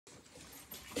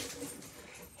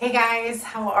Hey guys,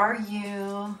 how are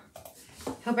you?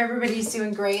 Hope everybody's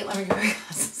doing great. Let me go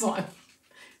glasses on. I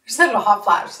just had a hot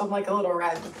flash, so I'm like a little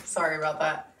red. Sorry about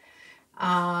that.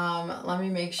 Let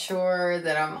me make sure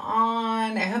that I'm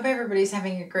on. I hope everybody's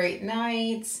having a great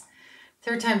night.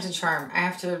 Third time's a charm. I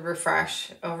have to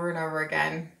refresh over and over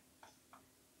again.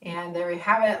 And there we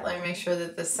have it. Let me make sure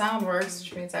that the sound works,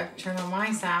 which means I have to turn on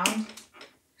my sound. I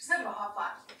just had a hot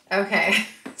flash. Okay,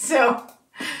 so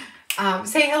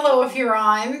say hello if you're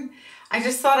on. I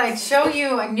just thought I'd show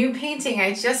you a new painting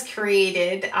I just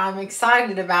created. I'm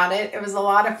excited about it. It was a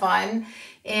lot of fun.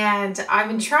 And I've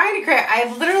been trying to create,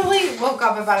 I literally woke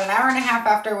up about an hour and a half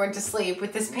after I went to sleep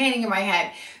with this painting in my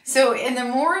head. So in the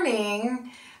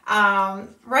morning,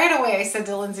 right away I said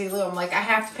to Lindsay Lou, I'm like, I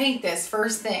have to paint this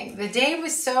first thing. The day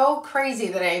was so crazy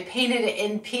that I painted it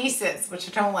in pieces, which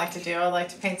I don't like to do. I like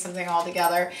to paint something all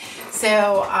together.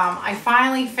 So I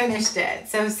finally finished it.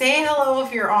 So say hello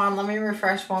if you're on. Let me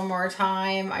refresh one more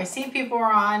time. I see people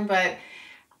are on, but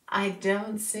I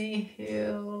don't see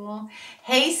you.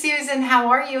 Hey Susan, how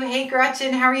are you? Hey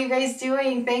Gretchen, how are you guys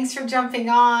doing? Thanks for jumping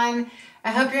on.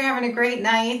 I hope you're having a great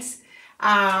night.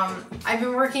 I've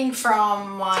been working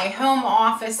from my home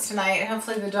office tonight.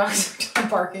 Hopefully the dogs are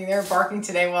done barking. They were barking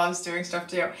today while I was doing stuff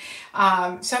too.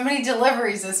 So many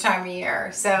deliveries this time of year.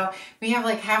 So we have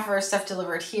like half of our stuff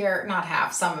delivered here. Not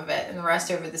half, some of it, and the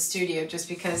rest over the studio just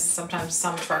because sometimes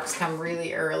some trucks come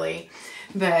really early.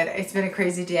 But it's been a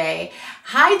crazy day.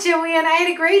 Hi, Joanne. I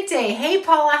had a great day. Hey,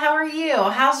 Paula. How are you?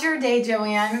 How's your day,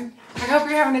 Joanne? I hope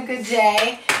you're having a good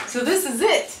day. So this is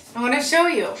it. I want to show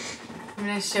you. I'm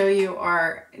going to show you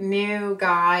our new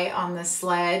guy on the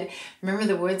sled. Remember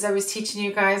the woods I was teaching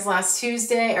you guys last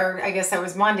Tuesday? Or I guess that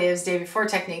was Monday. It was the day before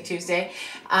Technique Tuesday.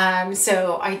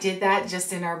 So I did that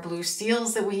just in our blue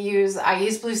steels that we use. I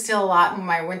use blue steel a lot in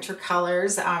my winter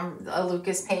colors, a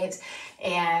Lucas paint.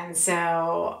 And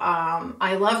so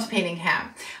I loved painting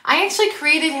him. I actually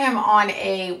created him on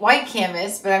a white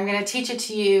canvas, but I'm going to teach it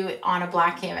to you on a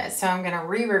black canvas. So I'm going to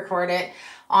re-record it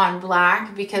on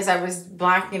black because I was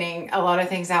blackening a lot of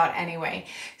things out anyway.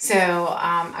 So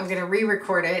I'm going to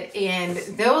re-record it. And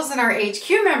those in our HQ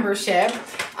membership,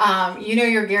 you know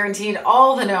you're guaranteed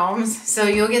all the gnomes. So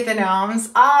you'll get the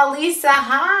gnomes. Ah, Lisa,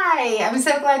 hi. I'm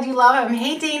so glad you love him.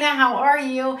 Hey, Dana, how are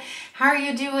you? How are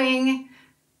you doing?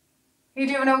 You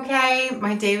doing okay?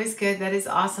 My day was good. That is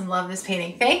awesome. Love this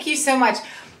painting. Thank you so much.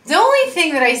 The only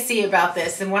thing that I see about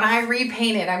this, and when I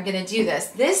repaint it, I'm going to do this.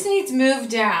 This needs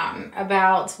moved down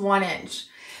about 1 inch.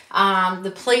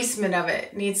 The placement of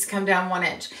it needs to come down 1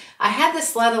 inch. I had the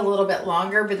sled a little bit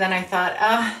longer, but then I thought,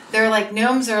 they're like,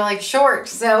 gnomes are like short.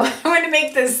 So I want to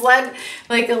make this sled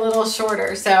like a little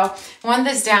shorter. So I want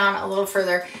this down a little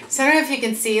further. So I don't know if you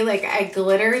can see, like I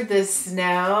glittered the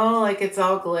snow, like it's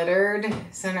all glittered.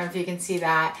 So I don't know if you can see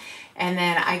that. And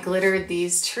then I glittered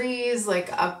these trees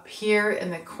like up here in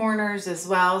the corners as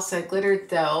well. So I glittered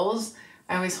those.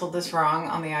 I always hold this wrong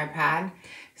on the iPad.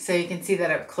 So you can see that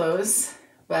up close.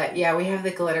 But yeah, we have the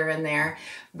glitter in there.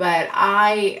 But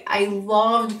I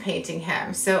loved painting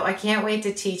him. So I can't wait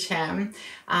to teach him.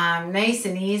 Nice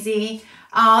and easy.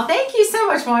 Oh, thank you so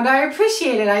much, Wanda. I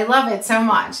appreciate it. I love it so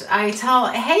much. Hey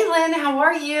Lynn, how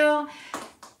are you?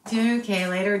 Doing okay.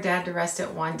 Later, Dad to rest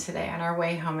at 1 today on our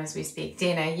way home as we speak.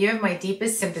 Dana, you have my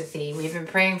deepest sympathy. We've been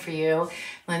praying for you,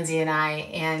 Lindsay and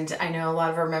I know a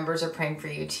lot of our members are praying for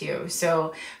you too.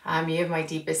 So you have my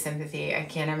deepest sympathy. I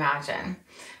can't imagine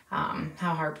how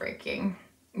heartbreaking.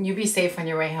 You be safe on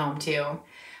your way home too.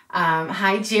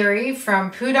 Hi, Jerry from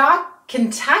Puddock,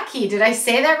 Kentucky. Did I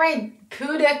say that right?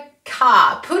 Puddock,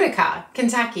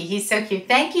 Kentucky. He's so cute.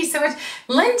 Thank you so much.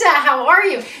 Linda, how are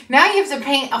you? Now you have to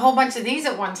paint a whole bunch of these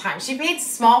at one time. She paints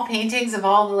small paintings of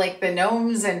all the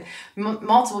gnomes and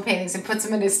multiple paintings and puts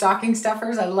them into stocking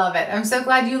stuffers. I love it. I'm so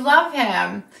glad you love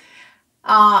him.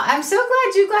 I'm so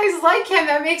glad you guys like him.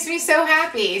 That makes me so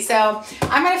happy. So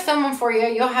I'm going to film him for you.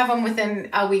 You'll have him within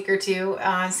a week or two.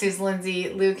 As soon as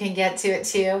Lindsay Lou can get to it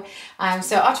too.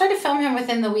 So I'll try to film him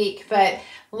within the week, but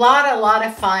a lot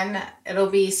of fun. It'll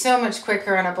be so much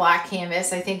quicker on a black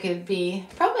canvas. I think it'd be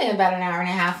probably about an hour and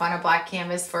a half on a black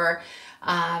canvas for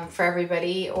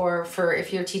everybody, or for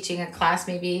if you're teaching a class,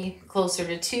 maybe closer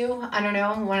to 2. I don't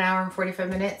know, 1 hour and 45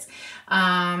 minutes.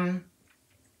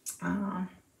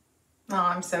 Oh,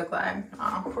 I'm so glad.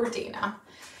 Oh, poor Dina.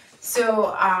 So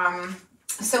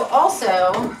So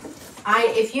also,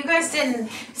 if you guys didn't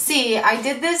see, I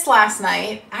did this last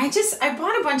night. I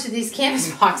bought a bunch of these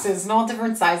canvas boxes in all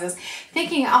different sizes,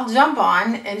 thinking I'll jump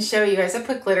on and show you guys. I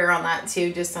put glitter on that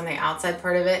too, just on the outside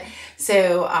part of it.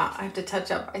 So I have to touch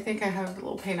up. I think I have a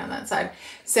little paint on that side.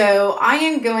 So I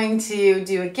am going to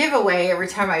do a giveaway every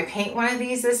time I paint one of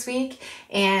these this week.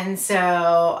 And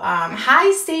so,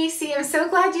 hi Stacy, I'm so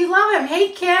glad you love them.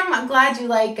 Hey Kim, I'm glad you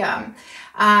like them.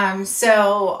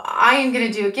 So I am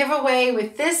going to do a giveaway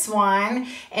with this one,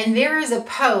 and there is a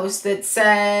post that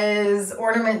says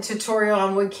ornament tutorial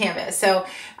on wood canvas. So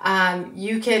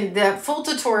the full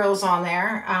tutorial's on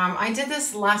there. I did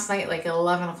this last night like at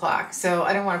 11 o'clock, so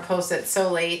I didn't want to post it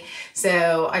so late,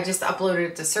 so I just uploaded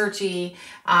it to Searchy.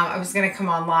 I was going to come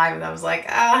on live and I was like,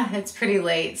 it's pretty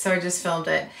late, so I just filmed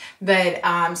it.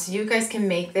 But so you guys can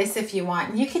make this if you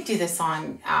want. You could do this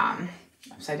on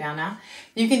upside down now.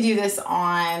 You can do this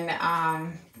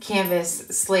on canvas,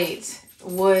 slate,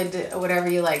 wood, whatever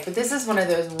you like. But this is one of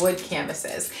those wood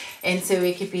canvases. And so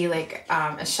it could be like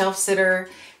a shelf sitter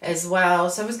as well.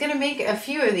 So I was going to make a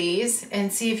few of these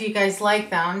and see if you guys like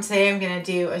them. Today I'm going to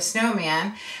do a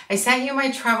snowman. I sent you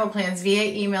my travel plans via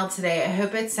email today. I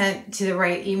hope it's sent to the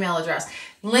right email address.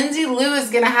 Lindsay Lou is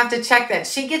going to have to check that.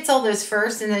 She gets all those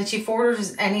first, and then she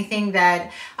forwards anything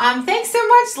that, thanks so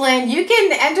much, Lynn. You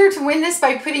can enter to win this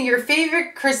by putting your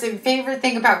favorite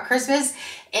thing about Christmas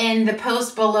in the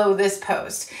post below this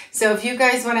post. So if you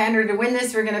guys want to enter to win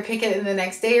this, we're going to pick it in the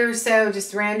next day or so,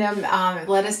 just random.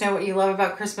 Let us know what you love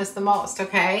about Christmas the most,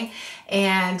 okay?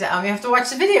 And you have to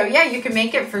watch the video. Yeah, you can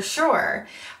make it for sure.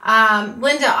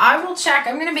 Linda, I will check.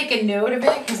 I'm going to make a note of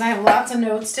it because I have lots of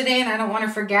notes today and I don't want to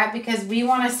forget because we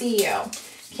want to see you.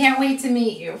 Can't wait to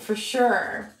meet you for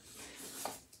sure.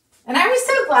 And I was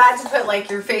so glad to put like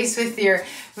your face with your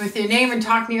name and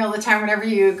talk to you all the time whenever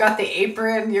you got the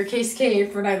apron, your KCK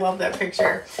apron. I love that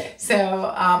picture.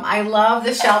 So I love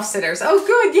the shelf sitters. Oh,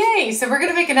 good. Yay. So we're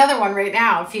going to make another one right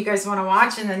now if you guys want to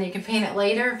watch, and then you can paint it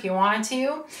later if you wanted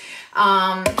to.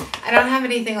 I don't have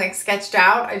anything like sketched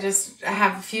out. I just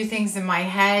have a few things in my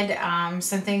head,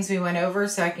 some things we went over,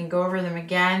 so I can go over them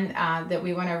again that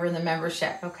we went over in the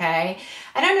membership, okay?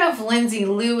 I don't know if Lindsay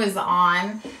Lou is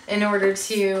on in order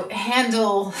to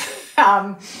handle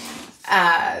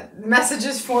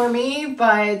messages for me,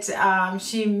 but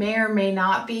she may or may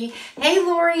not be. Hey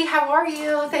Lori, how are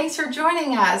you? Thanks for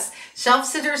joining us. Shelf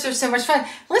sitters are so much fun.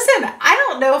 Listen, I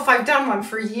don't know if I've done one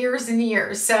for years and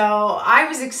years, so I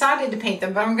was excited to paint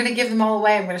them, but I'm going to give them all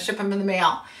away. I'm going to ship them in the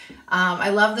mail. I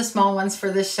love the small ones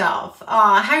for the shelf.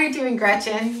 How are you doing,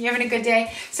 Gretchen? You having a good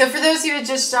day? So for those of you who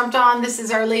just jumped on, this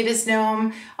is our latest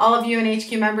gnome. All of you in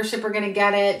HQ membership are going to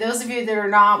get it. Those of you that are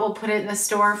not, we'll put it in the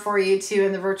store for you too,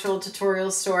 in the virtual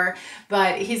tutorial store.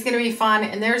 But he's going to be fun.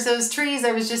 And there's those trees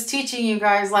I was just teaching you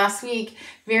guys last week.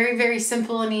 Very, very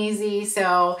simple and easy.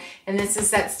 So, and this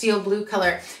is that steel blue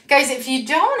color. Guys, if you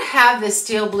don't have this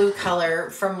steel blue color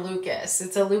from Lucas,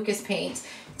 it's a Lucas paint.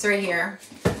 It's right here.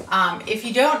 If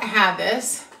you don't have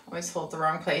this, I always hold the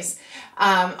wrong place.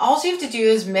 All you have to do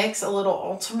is mix a little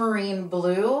ultramarine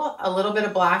blue, a little bit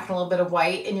of black, and a little bit of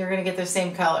white, and you're going to get the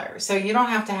same color. So you don't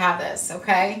have to have this,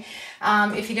 okay?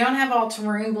 If you don't have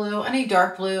ultramarine blue, any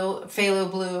dark blue,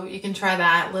 phthalo blue, you can try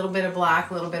that. A little bit of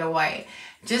black, a little bit of white.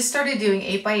 Just started doing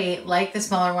 8x8 like the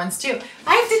smaller ones too.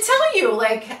 I have to tell you,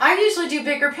 like, I usually do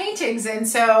bigger paintings, and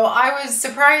so I was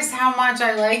surprised how much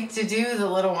I like to do the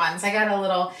little ones. I got a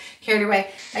little carried away.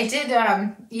 I did,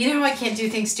 you know, I can't do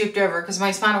things stooped over because of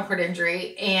my spinal cord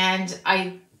injury, and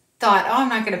I thought, oh, I'm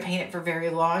not going to paint it for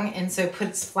very long, and so put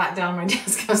it flat down on my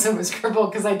desk so it was scribbled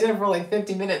because I did it for like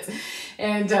 50 minutes.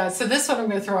 And so this one I'm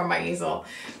going to throw on my easel,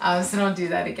 so don't do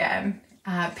that again.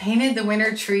 Painted the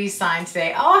winter tree sign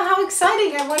today. Oh, how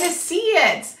exciting. I want to see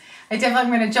it. I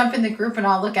definitely am going to jump in the group and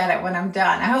I'll look at it when I'm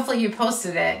done. Hopefully you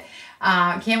posted it.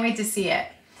 Can't wait to see it.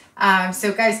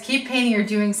 So guys, keep painting. You're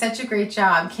doing such a great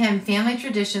job. Kim, family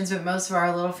traditions, but most of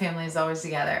our little family is always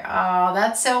together. Oh,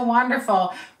 that's so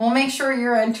wonderful. We'll make sure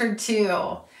you're entered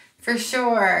too. For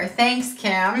sure. Thanks,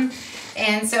 Kim.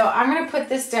 And so I'm going to put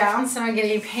this down so I don't get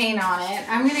any paint on it.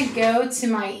 I'm going to go to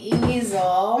my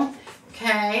easel.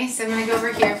 Okay, so I'm going to go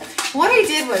over here. What I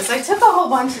did was I took a whole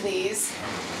bunch of these.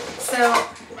 So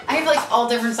I have like all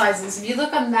different sizes. If you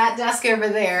look on that desk over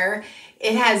there,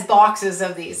 it has boxes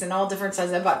of these in all different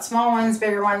sizes. I bought small ones,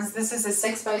 bigger ones. This is a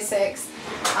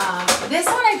 6x6. This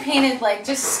one I painted like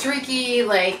just streaky,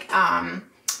 like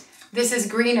this is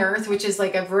green earth, which is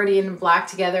like a viridian and black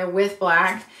together with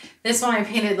black. This one I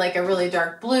painted like a really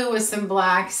dark blue with some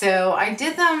black. So I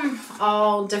did them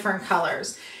all different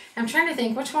colors. I'm trying to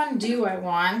think, which one do I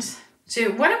want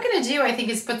what I'm going to do, I think,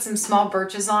 is put some small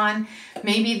birches on.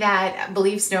 Maybe that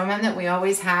Believe Snowman that we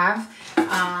always have.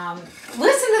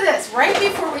 Listen to this right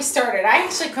before we started. I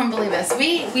actually couldn't believe this.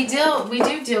 We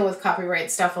do deal with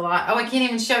copyright stuff a lot. Oh, I can't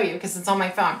even show you because it's on my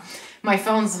phone. My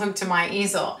phone's hooked to my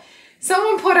easel.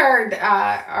 Someone put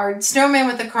our snowman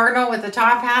with the cardinal with the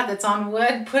top hat that's on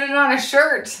wood, put it on a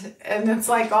shirt, and it's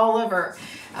like all over.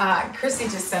 Chrissy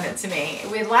just sent it to me.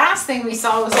 The last thing we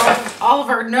saw was all of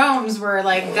our gnomes were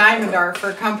like diamond art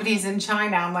for companies in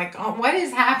China. I'm like, oh, what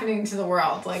is happening to the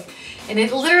world? Like, and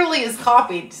it literally is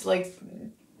copied, like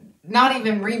not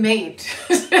even remade,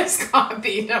 just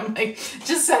copied. I'm like,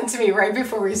 just sent to me right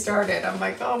before we started. I'm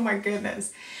like, oh my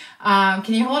goodness.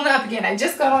 Can you hold it up again? I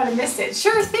just got on and missed it.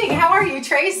 Sure thing. How are you,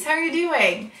 Trace? How are you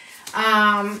doing?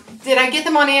 Did I get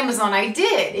them on Amazon? I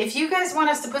did. If you guys want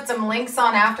us to put some links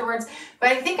on afterwards, but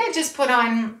I think I just put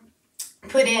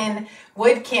in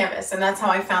wood canvas, and that's how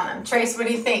I found them. Trace, what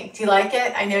do you think? Do you like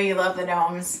it? I know you love the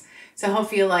gnomes, so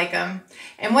hopefully you like them.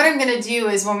 And what I'm going to do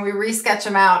is when we resketch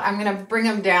them out, I'm going to bring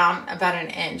them down about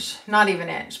an inch, not even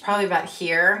an inch, probably about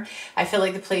here. I feel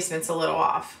like the placement's a little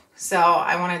off. So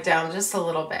I want it down just a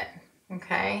little bit,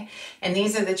 okay? And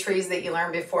these are the trees that you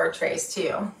learned before, Trace,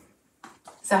 too.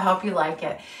 So I hope you like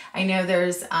it. I know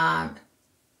there's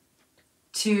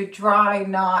to dry,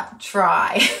 not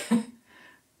try.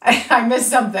 I missed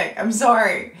something. I'm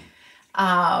sorry.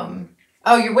 Oh,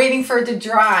 you're waiting for it to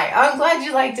dry. Oh, I'm glad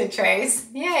you liked it, Trace.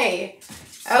 Yay.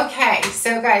 Okay,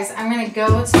 so guys, I'm going to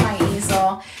go to my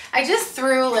easel. I just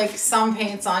threw like some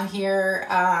paints on here.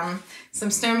 Some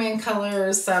snowman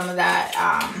colors, some of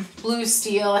that blue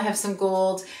steel. I have some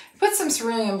gold. Put some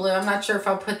cerulean blue. I'm not sure if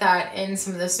I'll put that in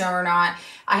some of the snow or not.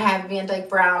 I have Van Dyke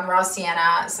brown, raw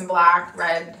sienna, some black,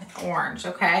 red, orange,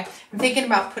 okay? I'm thinking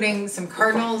about putting some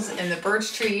cardinals in the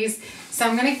birch trees. So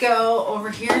I'm gonna go over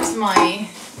here to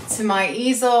my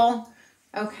easel.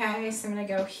 Okay, so I'm gonna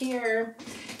go here.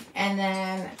 And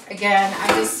then again,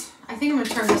 I think I'm gonna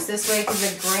turn this way because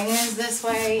the grain is this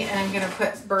way, and I'm gonna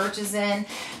put birches in.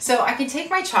 So I can take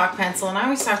my chalk pencil, and I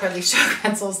always talk about these chalk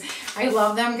pencils. I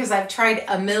love them because I've tried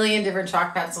a million different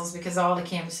chalk pencils because all the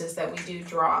canvases that we do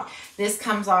draw. This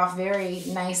comes off very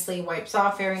nicely, wipes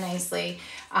off very nicely.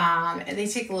 They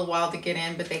take a little while to get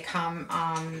in, but they come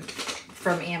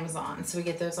from Amazon. So we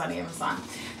get those on Amazon.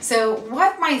 So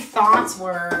what my thoughts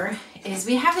were is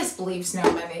we have this Believe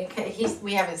Snowman.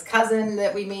 We have his cousin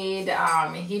that we made.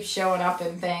 He keeps showing up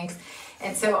and things.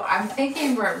 And so I'm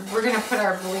thinking we're going to put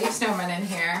our Believe Snowman in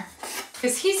here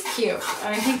because he's cute.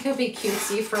 And I think he'll be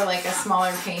cutesy for like a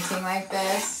smaller painting like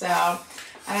this. So I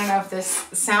don't know if this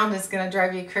sound is going to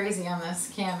drive you crazy on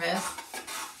this canvas.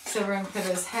 So we're going to put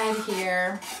his head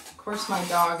here. Of course, my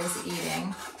dog is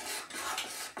eating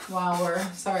while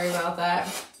sorry about that.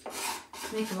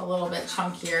 Make him a little bit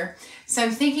chunkier. So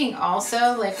I'm thinking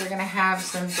also like we're gonna have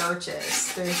some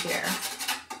birches through here.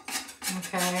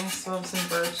 Okay, so I have some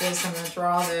birches. I'm gonna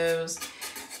draw those.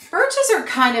 Birches are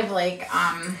kind of like,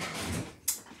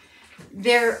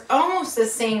 they're almost the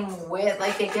same width.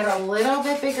 Like they get a little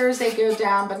bit bigger as they go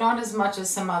down, but not as much as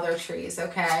some other trees,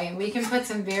 okay? And we can put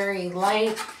some very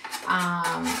light,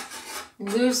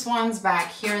 loose ones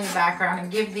back here in the background and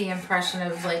give the impression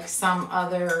of like some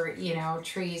other, you know,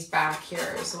 trees back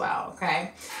here as well,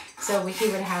 okay? So he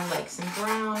would have like some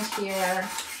brown here.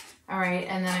 All right,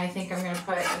 and then I think I'm gonna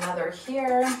put another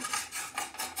here.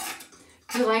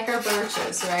 We like our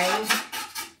birches, right?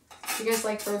 You guys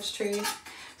like birch trees?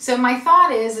 So my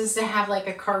thought is to have like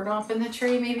a cardinal up in the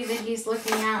tree maybe that he's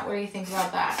looking at. What do you think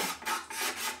about that?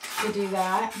 To do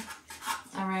that,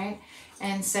 all right?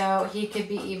 And so he could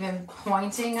be even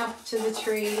pointing up to the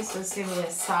tree. So it's going to be a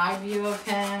side view of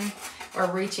him, or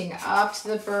reaching up to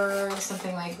the bird,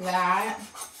 something like that.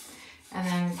 And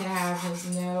then we could have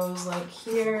his nose like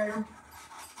here.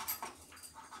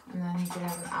 And then he could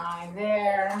have an eye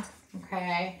there.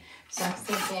 Okay. So I'm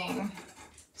thinking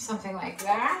something like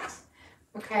that.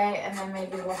 Okay. And then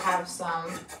maybe we'll have some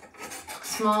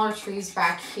smaller trees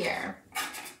back here.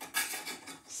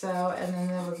 So, and then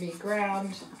there would be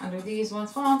ground under these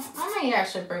ones. Well, I might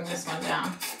actually bring this one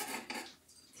down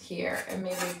here and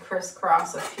maybe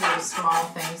crisscross a few small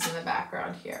things in the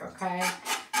background here, okay?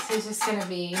 So it's just gonna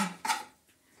be,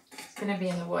 it's gonna be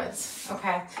in the woods,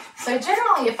 okay? So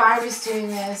generally, if I was doing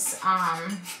this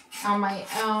on my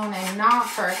own and not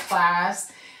for a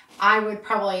class, I would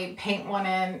probably paint one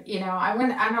in, you know, I don't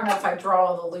know if I draw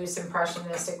all the loose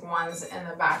impressionistic ones in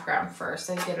the background first.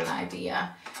 I get an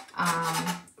idea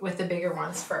with the bigger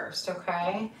ones first,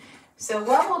 okay? So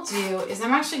what we'll do is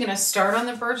I'm actually gonna start on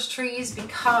the birch trees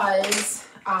because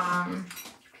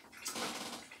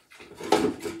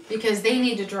they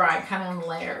need to dry kind of in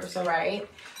layers, all right?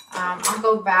 I'll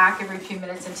go back every few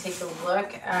minutes and take a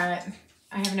look at,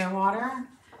 I have no water.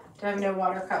 Do I have no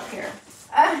water cup here?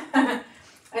 I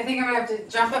think I'm gonna have to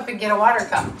jump up and get a water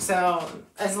cup. So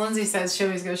as Lindsay says, she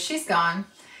always goes, she's gone.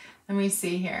 Let me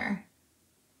see here.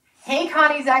 Hey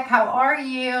Connie Zach, how are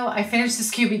you? I finished the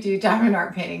Scooby-Doo diamond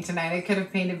art painting tonight. I could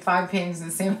have painted 5 paintings in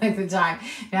the same length of time.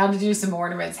 Now to do some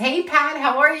ornaments. Hey Pat,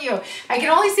 how are you? I can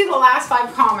only see the last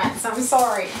 5 comments. I'm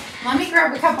sorry. Let me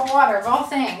grab a cup of water. Of all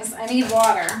things, I need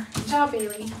water. Good job,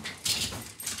 Bailey.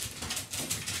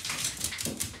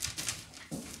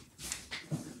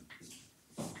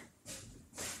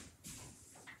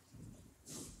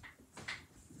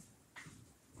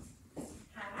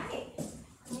 Hi.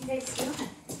 What are you guys doing?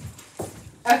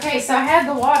 Okay, so I had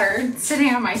the water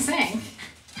sitting on my sink.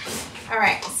 All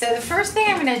right, so the first thing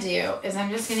I'm gonna do is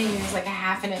I'm just gonna use like a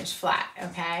 1/2 inch flat,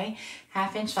 okay?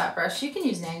 1/2 inch flat brush. You can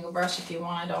use an angle brush if you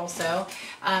wanted also.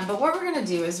 But what we're gonna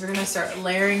do is we're gonna start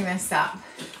layering this up.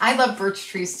 I love birch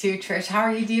trees too, Trish. How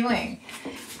are you doing?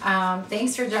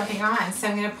 Thanks for jumping on. So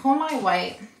I'm gonna pull my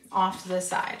white off to the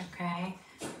side, okay?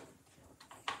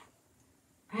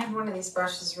 I have one of these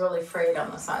brushes really frayed on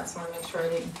the side, so I want to make sure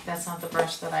that's not the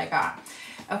brush that I got.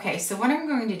 Okay, so what I'm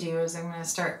going to do is I'm going to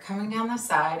start coming down the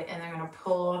side and I'm going to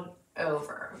pull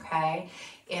over, okay?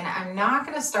 And I'm not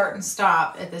going to start and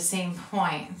stop at the same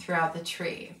point throughout the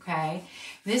tree, okay?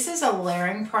 This is a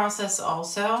layering process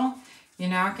also. You're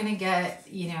not going to get,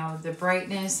 you know, the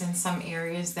brightness in some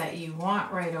areas that you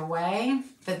want right away,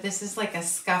 but this is like a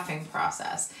scuffing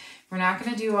process. We're not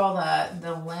going to do all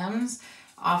the limbs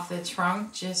off the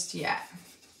trunk just yet,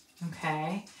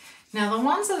 okay? Now the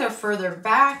ones that are further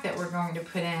back that we're going to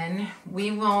put in, we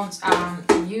won't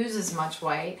use as much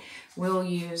white. We'll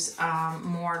use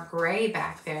more gray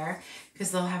back there because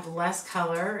they'll have less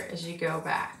color as you go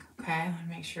back, okay? Let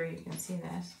me make sure you can see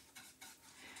this.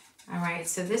 All right,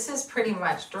 so this is pretty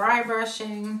much dry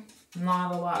brushing,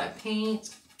 not a lot of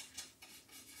paint.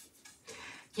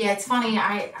 Yeah, it's funny.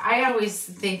 I always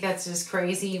think that's just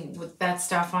crazy with that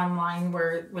stuff online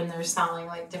where when they're selling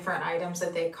like different items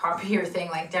that they copy your thing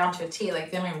like down to a T,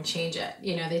 like they don't even change it.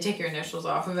 You know, they take your initials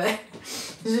off of it.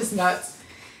 It's just nuts.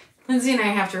 Lindsay and I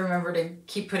have to remember to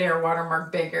keep putting our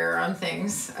watermark bigger on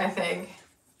things, I think.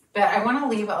 But I want to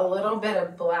leave a little bit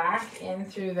of black in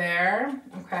through there,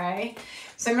 okay?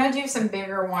 So I'm going to do some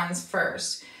bigger ones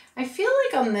first. I feel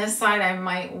like on this side I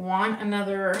might want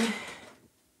another...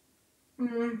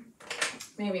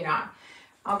 maybe not.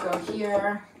 I'll go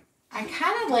here. I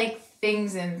kind of like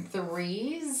things in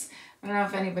 3s. I don't know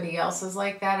if anybody else is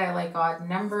like that. I like odd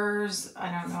numbers. I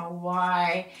don't know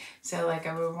why. So like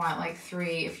I would want like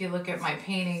 3. If you look at my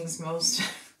paintings, most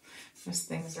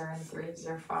things are in 3s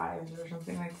or 5s or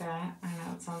something like that. I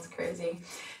know it sounds crazy.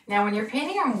 Now when you're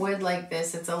painting on wood like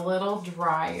this, it's a little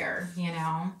drier, you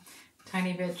know,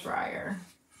 tiny bit drier.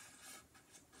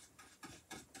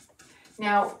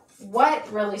 Now,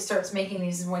 what really starts making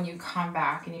these is when you come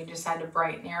back and you decide to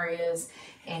brighten areas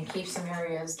and keep some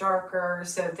areas darker.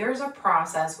 So there's a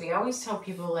process. We always tell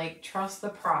people, like, trust the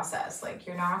process. Like,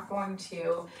 you're not going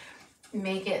to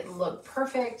make it look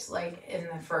perfect, like, in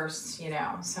the first, you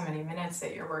know, so many minutes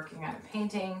that you're working on a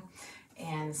painting.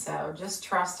 And so just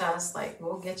trust us. Like,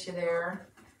 we'll get you there.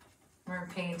 We're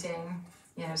painting.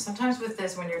 You know, sometimes with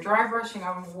this, when you're dry brushing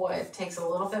on wood, it takes a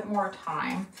little bit more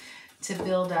time to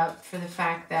build up for the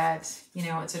fact that, you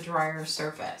know, it's a drier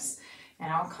surface.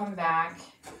 And I'll come back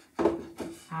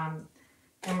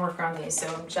and work on these. So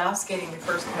I'm just getting the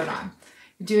first coat on.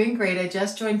 Doing great. I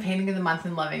just joined Painting of the Month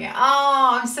and loving it.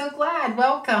 Oh, I'm so glad.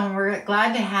 Welcome. We're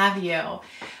glad to have you.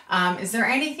 Is there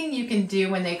anything you can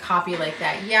do when they copy like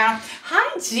that? Yeah.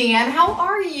 Hi, Jan. How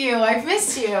are you? I've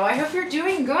missed you. I hope you're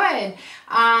doing good.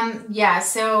 Yeah,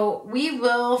 so we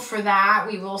will, for that,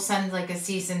 we will send like a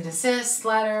cease and desist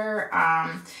letter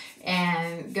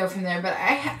and go from there. But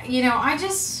you know, I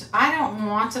don't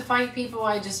want to fight people.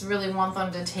 I just really want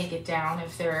them to take it down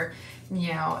if they're,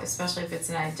 you know, especially if it's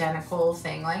an identical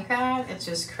thing like that. It's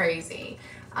just crazy.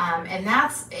 And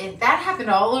that happened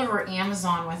all over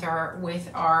Amazon with our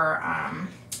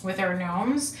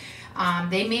gnomes.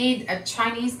 A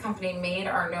Chinese company made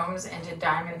our gnomes into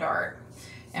diamond art,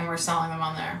 and we're selling them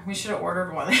on there. We should have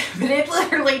ordered one, but it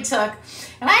literally took,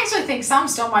 and I actually think some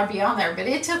still might be on there, but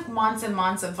it took months and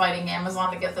months of fighting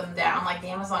Amazon to get them down. Like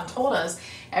Amazon told us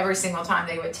every single time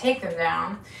they would take them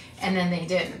down, and then they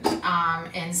didn't.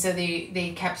 And so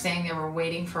they kept saying they were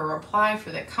waiting for a reply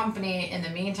for the company. In the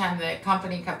meantime, the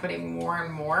company kept putting more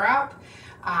and more up.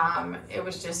 It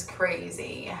was just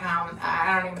crazy.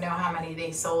 I don't even know how many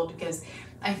they sold because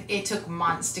it took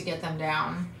months to get them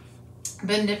down.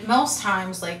 But most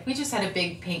times, like, we just had a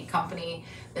big paint company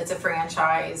that's a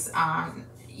franchise.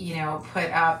 you know, put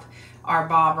up our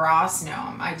Bob Ross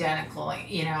gnome identical.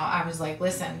 You know, I was like,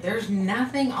 listen, there's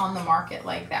nothing on the market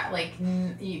like that, like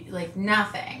like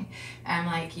nothing. I'm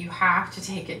like, you have to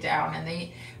take it down, and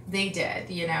they did.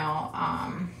 You know,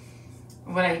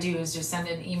 what I do is just send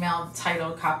an email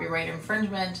titled copyright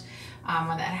infringement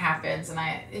when that happens, and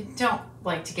I don't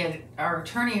like to get our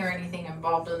attorney or anything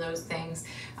involved in those things.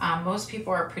 Most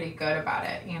people are pretty good about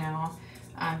it, you know,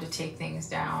 to take things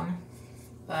down,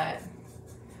 but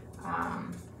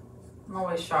I'm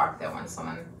always shocked that when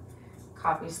someone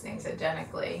copies things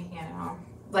identically, you know,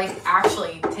 like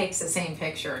actually takes the same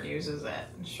picture and uses it.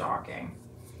 It's shocking.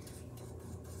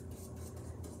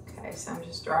 Okay, so I'm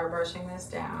just dry brushing this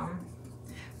down.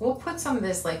 We'll put some of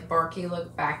this like barky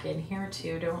look back in here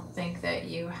too. Don't think that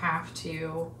you have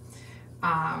to,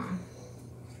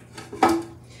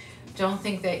 don't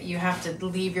think that you have to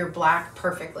leave your black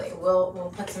perfectly.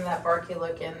 We'll put some of that barky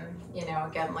look in, you know,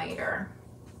 again later.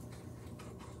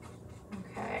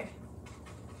 Okay.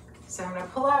 So I'm gonna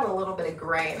pull out a little bit of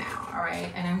gray now, all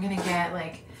right? And I'm gonna get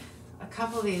like a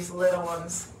couple of these little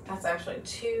ones. That's actually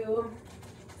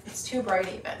it's too bright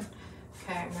even.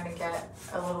 Okay, I'm gonna get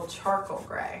a little charcoal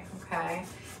gray, okay?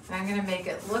 And I'm gonna make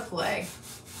it look like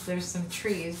there's some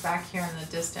trees back here in the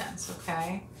distance,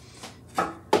 okay?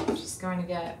 I'm just going to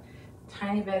get a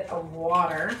tiny bit of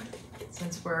water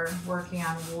since we're working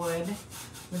on wood.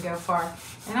 We go far.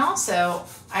 And also,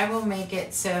 I will make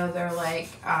it so they're like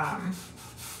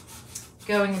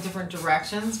going in different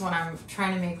directions when I'm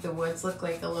trying to make the woods look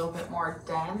like a little bit more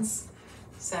dense.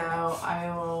 So I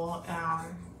will,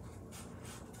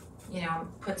 you know,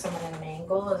 put some in an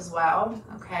angle as well.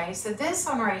 Okay, so this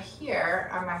one right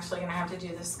here, I'm actually gonna have to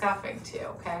do the scuffing too,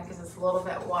 okay, because it's a little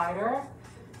bit wider.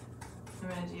 I'm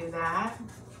gonna do that.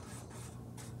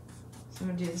 So I'm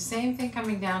gonna do the same thing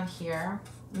coming down here.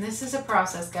 And this is a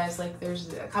process, guys, like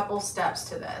there's a couple steps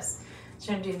to this.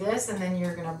 So you're gonna do this, and then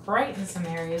you're gonna brighten some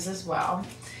areas as well.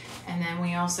 And then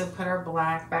we also put our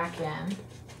black back in.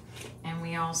 And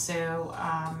we also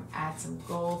add some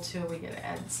gold to it. We could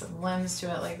add some limbs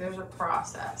to it. Like there's a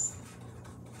process.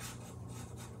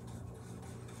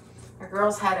 Our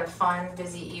girls had a fun,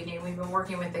 busy evening. We've been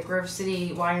working with the Grove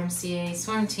City YMCA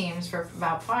swim teams for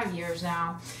about 5 years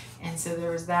now. And so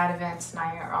there was that event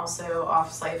tonight. We're also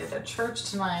off-site at a church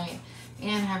tonight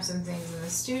and have some things in the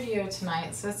studio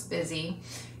tonight. So it's busy.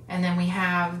 And then we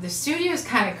have, the studio's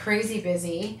kind of crazy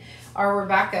busy. Our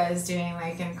Rebecca is doing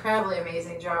like an incredibly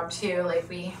amazing job too. Like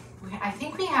I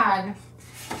think we had,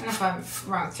 I don't know if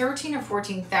I'm wrong, $13,000 or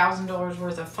 $14,000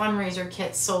 worth of fundraiser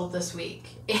kits sold this week.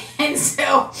 And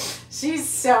so she's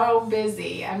so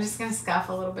busy. I'm just gonna scuff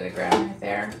a little bit of ground right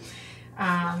there.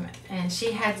 And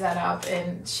she heads that up,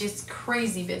 and she's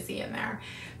crazy busy in there.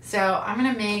 So I'm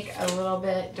gonna make a little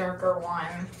bit darker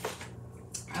one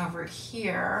over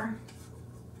here.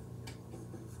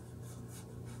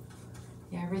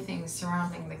 Yeah, everything's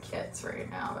surrounding the kits right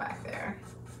now back there.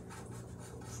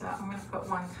 So I'm gonna put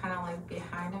one kind of like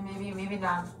behind him, maybe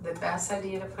not the best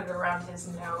idea to put it around his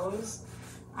nose.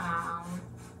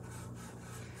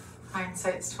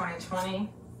 Hindsight's 20/20.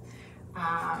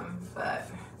 But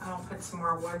I'll put some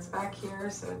more woods back here,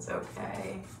 so it's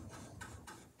okay.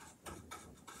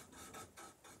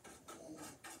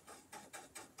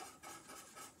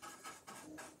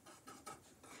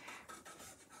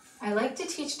 I like to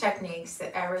teach techniques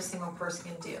that every single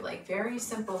person can do, like very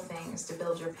simple things to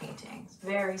build your paintings,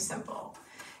 very simple.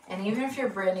 And even if you're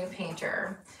a brand new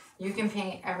painter, you can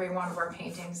paint every one of our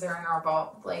paintings. They're in our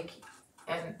vault, like,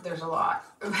 and there's a lot.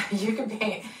 You can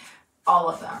paint all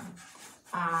of them.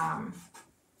 I'm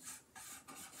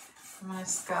gonna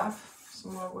scuff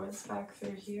some more woods back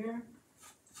through here.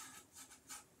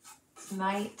 It's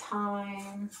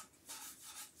nighttime.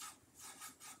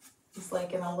 It's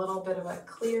like in a little bit of a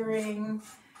clearing.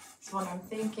 That's what I'm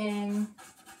thinking.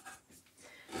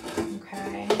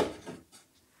 Okay.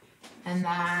 And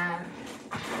then,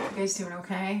 you guys doing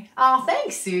okay? Oh,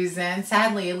 thanks, Susan.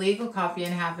 Sadly, illegal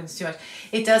copying happens too much.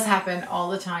 It does happen all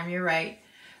the time. You're right.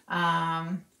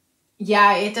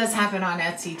 Yeah, it does happen on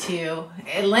Etsy too.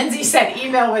 And Lindsay said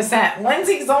email was sent.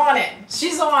 Lindsay's on it.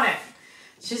 She's on it.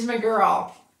 She's my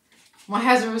girl. My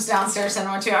husband was downstairs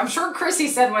sending one too. I'm sure Chrissy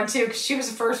said one too, because she was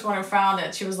the first one who found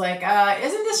it. She was like,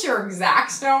 isn't this your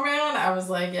exact snowman? I was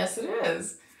like, yes, it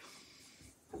is.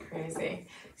 Crazy.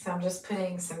 So I'm just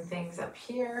putting some things up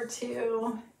here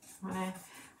too. I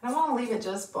don't want to leave it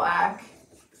just black.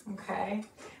 Okay.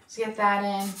 Let's get that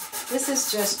in. This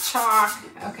is just chalk.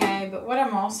 Okay. But what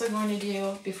I'm also going to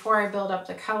do before I build up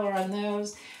the color on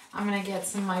those, I'm going to get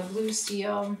some of my blue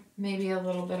steel, maybe a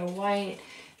little bit of white.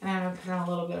 And I'm going to put on a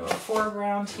little bit of a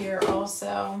foreground here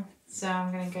also. So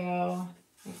I'm going to go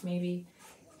like maybe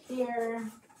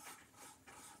here.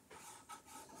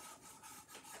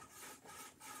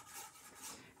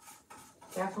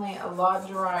 Definitely a lot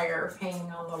drier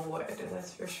painting on the wood,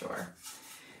 that's for sure.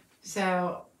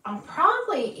 So I'll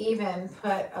probably even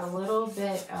put a little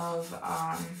bit of,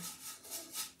 I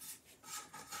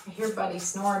hear Buddy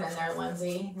snoring in there,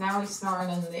 Lindsay. Now he's snoring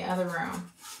in the other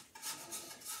room.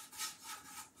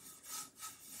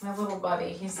 My little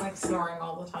buddy, he's like snoring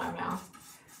all the time now.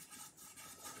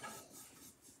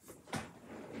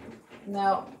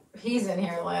 No, he's in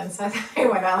here, Lynn, so I thought he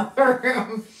went out of the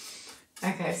room.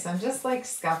 Okay, so I'm just like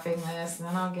scuffing this, and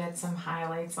then I'll get some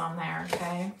highlights on there,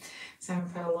 okay? So I'm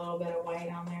gonna put a little bit of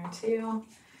white on there too.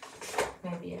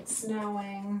 Maybe it's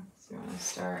snowing. So I'm gonna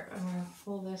start, I'm gonna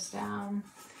pull this down.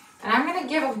 And I'm gonna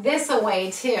give this away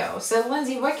too. So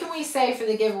Lindsay, what can we say for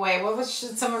the giveaway?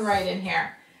 Should someone write in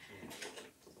here?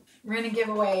 We're gonna give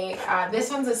away,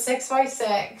 this one's a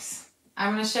 6x6.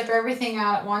 I'm gonna ship everything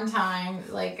out at one time,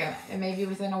 like maybe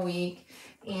within a week.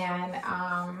 And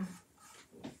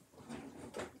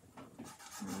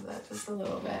that just a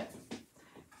little bit.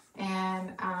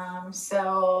 And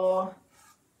so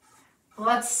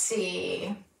let's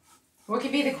see. What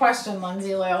could be the question,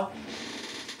 Lindsay Lou?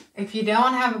 If you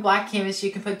don't have a black canvas,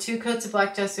 you can put 2 coats of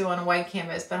black gesso on a white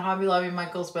canvas, but Hobby Lobby and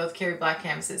Michaels both carry black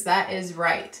canvases. That is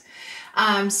right.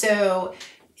 So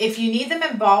if you need them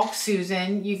in bulk,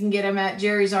 Susan, you can get them at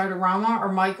Jerry's Artorama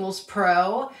or Michaels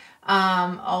Pro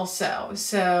also.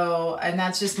 So, and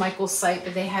that's just Michaels' site,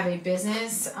 but they have a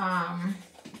business.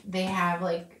 They have,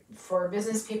 like, for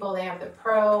business people, they have the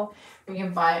Pro. You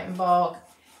can buy it in bulk.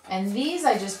 And these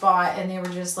I just bought, and they were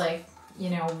just like, you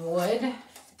know, wood.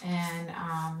 And,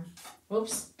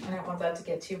 whoops, I don't want that to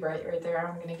get too bright right there.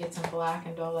 I'm going to get some black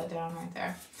and dull that down right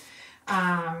there.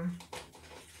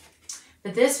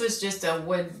 But this was just a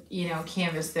wood, you know,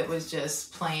 canvas that was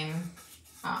just plain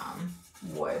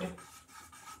wood.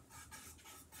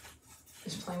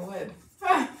 Just plain wood.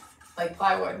 Like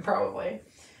plywood, probably.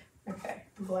 Okay,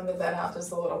 blended that out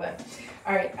just a little bit.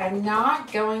 All right, I'm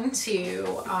not going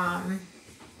to, I'm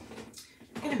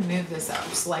going to move this up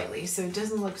slightly so it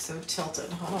doesn't look so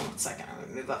tilted. Hold on one second, I'm going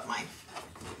to move up my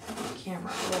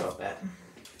camera a little bit.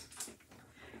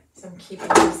 So I'm keeping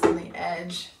this on the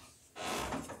edge.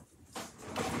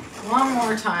 One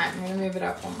more time, I'm going to move it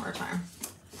up one more time.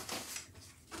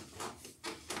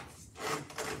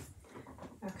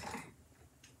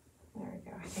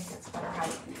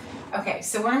 Okay,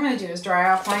 so what I'm going to do is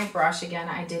dry off my brush again.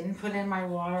 I didn't put in my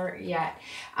water yet.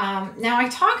 Now I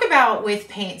talk about with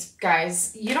paints,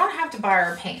 guys, you don't have to buy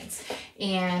our paints.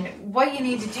 And what you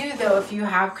need to do though, if you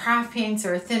have craft paints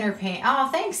or a thinner paint, oh,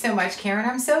 thanks so much, Karen.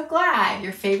 I'm so glad.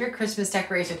 Your favorite Christmas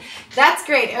decoration. That's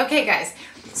great. Okay, guys.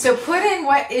 So put in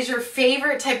what is your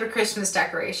favorite type of Christmas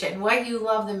decoration, what you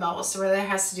love the most, whether it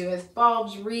has to do with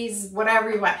bulbs, wreaths,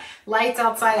 whatever you want, lights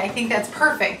outside. I think that's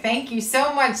perfect. Thank you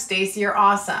so much, Stacy. You're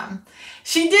awesome.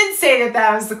 She did say that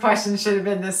that was the question should have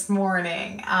been this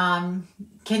morning.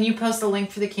 Can you post a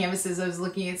link for the canvases? I was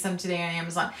looking at some today on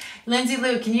Amazon. Lindsay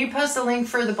Lou, can you post a link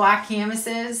for the black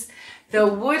canvases? The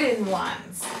wooden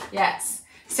ones. Yes.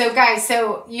 So guys,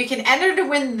 so you can enter to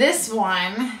win this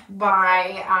one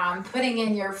by putting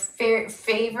in your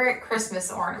favorite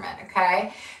Christmas ornament,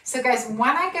 okay? So guys,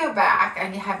 when I go back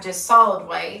and you have just solid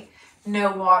white,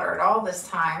 no water at all this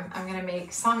time, I'm gonna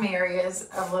make some areas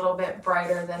a little bit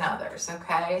brighter than others,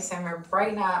 okay? So I'm gonna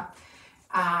brighten up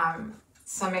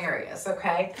some areas,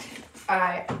 okay?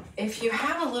 If you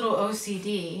have a little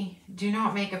OCD, do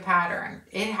not make a pattern.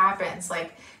 It happens.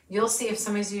 Like, you'll see if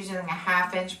somebody's using a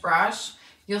 1/2-inch brush,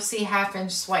 you'll see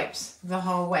 1/2-inch swipes the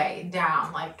whole way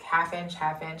down, like 1/2 inch,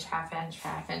 1/2 inch, 1/2 inch,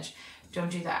 1/2 inch.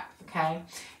 Don't do that, okay?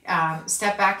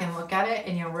 Step back and look at it,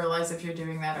 and you'll realize if you're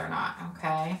doing that or not,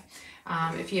 okay?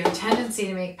 If you have a tendency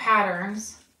to make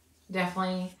patterns,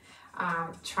 definitely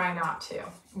try not to.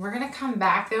 We're gonna come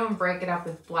back though and break it up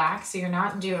with black, so you're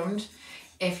not doomed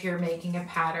if you're making a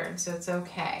pattern, so it's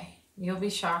okay. You'll be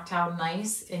shocked how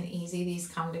nice and easy these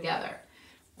come together.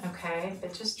 Okay,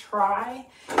 but just try.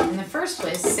 In the first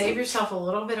place, save yourself a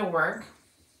little bit of work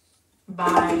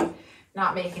by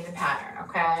not making the pattern,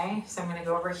 okay? So I'm gonna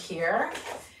go over here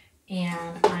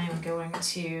and I am going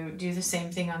to do the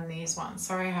same thing on these ones.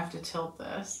 Sorry, I have to tilt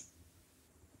this.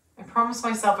 I promised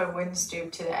myself I wouldn't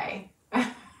stoop today.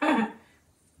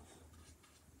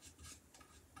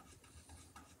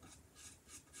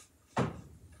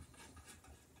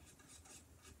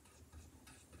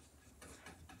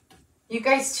 You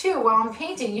guys too, while I'm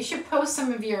painting, you should post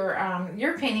some of your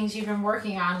paintings you've been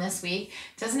working on this week.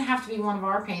 It doesn't have to be one of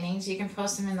our paintings. You can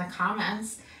post them in the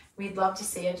comments. We'd love to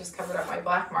see it. Just covered up my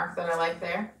black mark that I like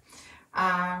there.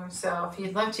 So if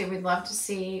you'd love to, we'd love to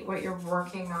see what you're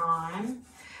working on.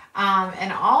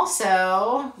 And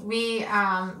also, we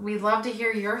love to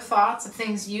hear your thoughts of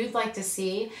things you'd like to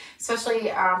see,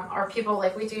 especially our people,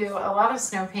 like we do a lot of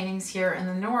snow paintings here in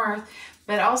the north,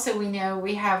 but also we know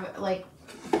we have, like,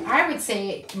 I would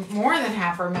say more than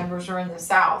half our members are in the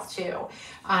south too.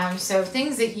 So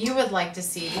things that you would like to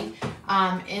see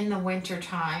in the winter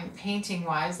time, painting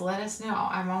wise, let us know.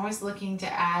 I'm always looking to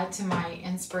add to my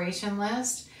inspiration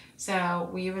list. So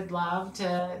we would love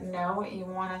to know what you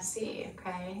want to see,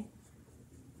 okay?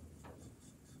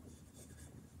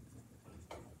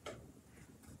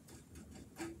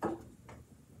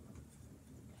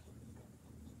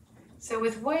 So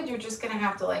with wood, you're just gonna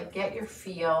have to like get your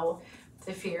feel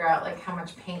to figure out like how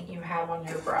much paint you have on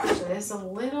your brush. So this is a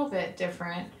little bit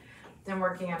different than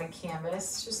working on a canvas,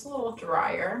 it's just a little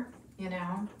drier, you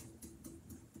know?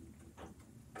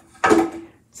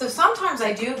 So sometimes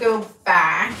I do go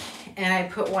back and I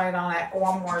put white on it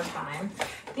one more time.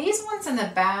 These ones in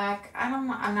the back, I'm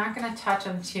not gonna touch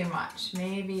them too much.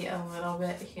 Maybe a little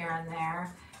bit here and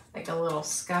there, like a little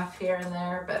scuff here and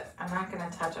there, but I'm not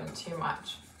gonna touch them too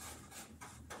much.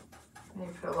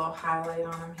 Maybe put a little highlight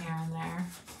on them here and there.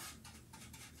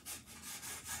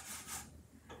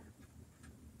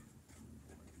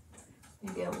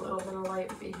 Maybe a little bit of light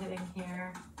would be hitting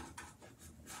here.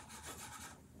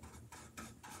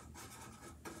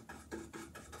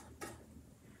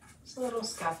 Just a little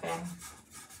scuffing.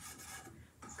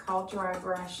 It's called dry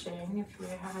brushing. If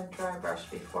you haven't dry brushed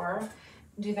before,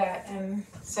 do that in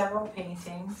several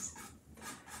paintings.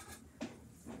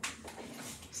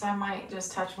 So I might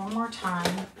just touch one more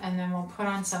time and then we'll put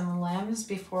on some limbs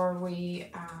before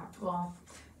we, well,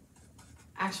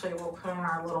 actually we'll put on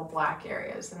our little black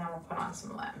areas and then we'll put on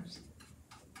some limbs.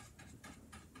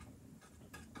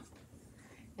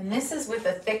 And this is with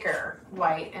a thicker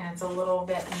white and it's a little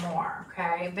bit more,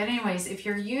 okay? But anyways, if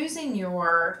you're using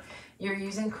you're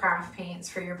using craft paints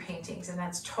for your paintings, and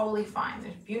that's totally fine.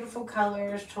 There's beautiful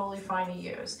colors, totally fine to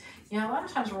use. You know, a lot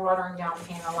of times we're watering down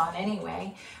paint a lot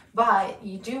anyway, but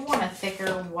you do want a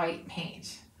thicker white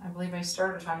paint. I believe I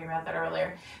started talking about that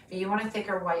earlier, but you want a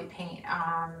thicker white paint,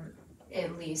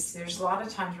 at least. There's a lot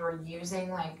of times we're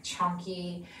using like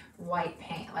chunky white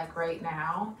paint, like right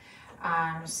now.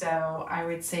 So I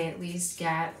would say at least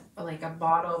get like a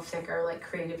bottle of thicker, like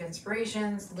Creative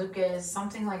Inspirations, Lucas,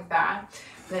 something like that.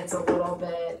 That's a little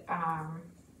bit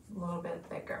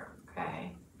thicker,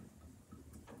 okay?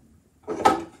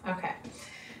 Okay,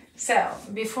 so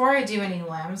before I do any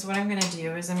limbs, what I'm gonna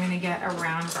do is I'm gonna get a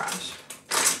round brush.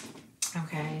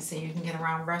 Okay, so you can get a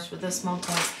round brush with a small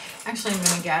point. Actually, I'm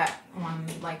gonna get one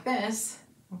like this,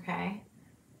 okay?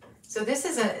 So this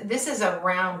is a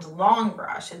round long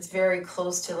brush. It's very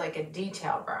close to like a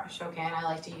detail brush, okay? And I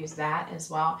like to use that as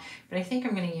well. But I think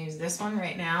I'm gonna use this one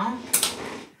right now.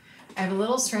 I have a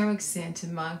little ceramic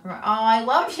scented mug. Oh, I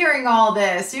love hearing all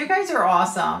this. You guys are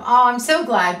awesome. Oh, I'm so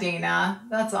glad, Dana.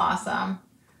 That's awesome.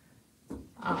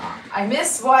 I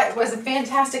missed what was a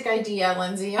fantastic idea,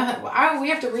 Lindsay. We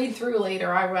have to read through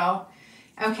later. I will.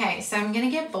 Okay, so I'm gonna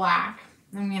get black.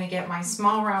 I'm gonna get my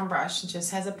small round brush. It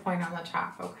just has a point on the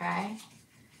top, okay?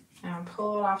 And I'll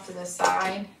pull it off to the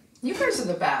side. You guys are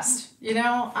the best. You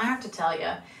know, I have to tell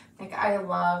you, like I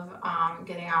love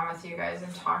getting on with you guys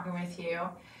and talking with you.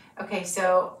 Okay,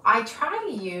 so I try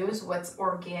to use what's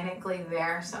organically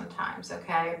there sometimes,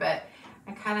 okay? But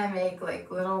I kind of make like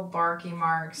little barky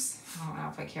marks. I don't know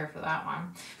if I care for that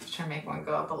one. Just trying to make one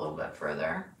go up a little bit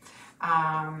further.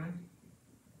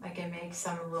 Like I make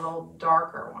some little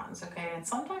darker ones, okay? And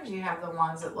sometimes you have the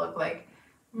ones that look like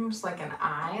almost like an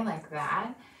eye, like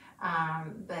that.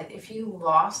 But if you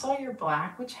lost all your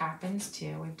black, which happens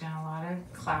too, we've done a lot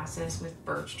of classes with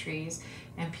birch trees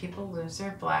and people lose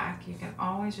their black, you can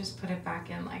always just put it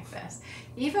back in like this.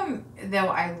 Even though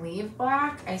I leave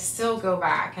black, I still go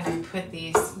back and I put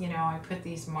these, you know, I put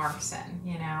these marks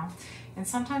in, you know? And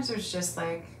sometimes there's just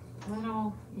like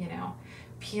little, you know,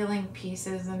 peeling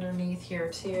pieces underneath here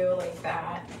too, like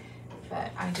that.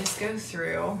 But I just go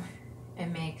through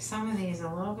and make some of these a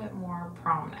little bit more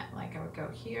prominent. Like I would go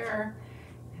here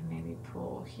and maybe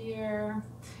pull here.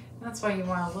 That's why you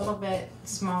want a little bit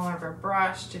smaller of a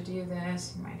brush to do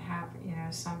this. You might have, you know,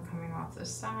 some coming off the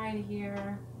side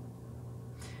here.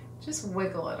 Just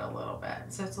wiggle it a little bit.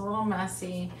 So it's a little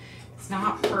messy. It's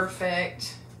not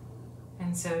perfect.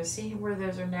 And so see where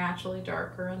those are naturally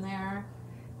darker in there?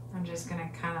 I'm just gonna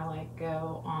kind of like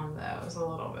go on those a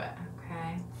little bit,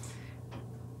 okay?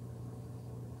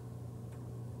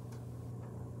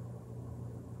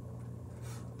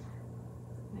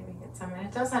 Maybe get some, and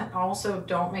it doesn't also,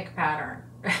 don't make a pattern.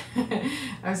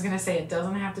 I was gonna say it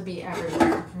doesn't have to be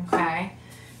everywhere, okay?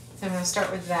 So I'm gonna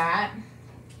start with that.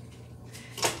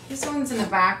 This one's in the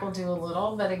back will do a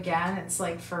little, but again, it's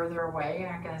like further away.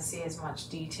 You're not gonna see as much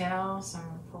detail. So I'm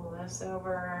gonna pull this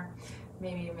over,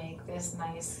 maybe make this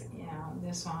nice, you know,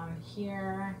 this one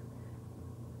here,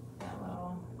 that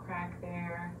little crack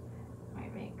there.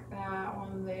 Might make that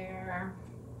one there.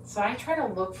 So I try to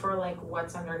look for like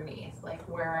what's underneath, like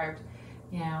where I've,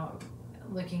 you know,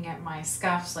 looking at my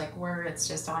scuffs, like where it's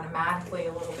just automatically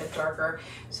a little bit darker.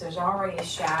 So there's already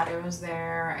shadows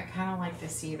there. I kind of like to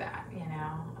see that, you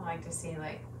know. I like to see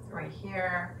like right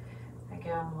here. I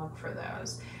go and look for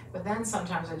those. But then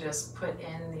sometimes I just put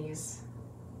in these,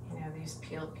 you know, these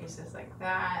peeled pieces like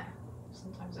that.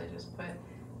 Sometimes I just put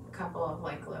a couple of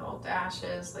like little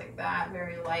dashes like that,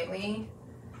 very lightly.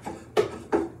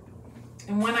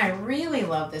 And when I really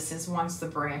love this is once the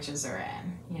branches are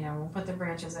in. You know, we'll put the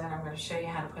branches in. I'm going to show you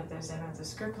how to put those in with the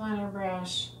script liner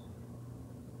brush.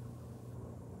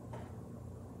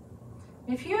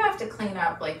 If you have to clean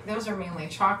up, like those are mainly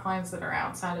chalk lines that are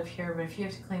outside of here, but if you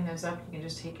have to clean those up, you can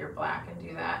just take your black and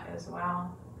do that as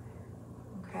well.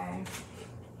 Okay.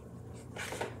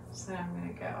 So I'm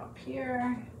going to go up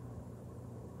here.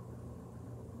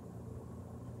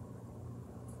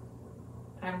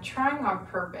 I'm trying on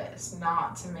purpose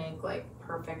not to make like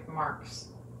perfect marks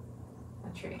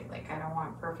on the tree. Like I don't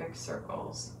want perfect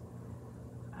circles.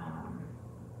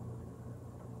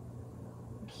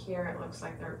 Here it looks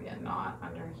like there would be a knot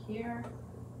under here.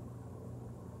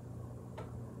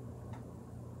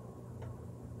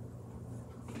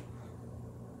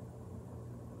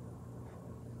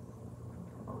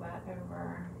 Pull that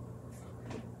over.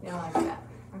 Yeah, like that.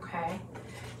 Okay.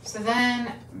 So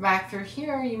then back through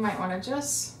here, you might want to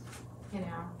just, you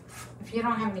know, if you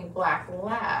don't have any black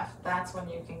left, that's when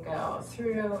you can go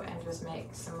through and just make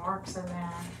some marks in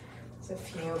there. It's a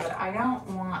few, but I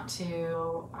don't want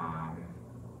to,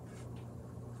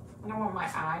 I don't want my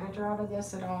eye to draw to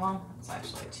this at all. It's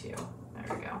actually two.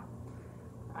 There we go.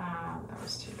 That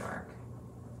was too dark.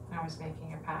 I was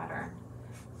making a pattern.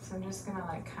 So I'm just gonna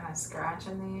like kind of scratch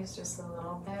in these just a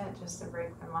little bit, just to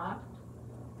break them up.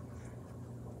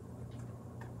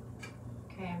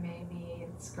 Okay, maybe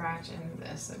scratch in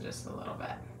this just a little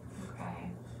bit. Okay,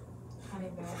 tiny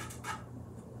bit.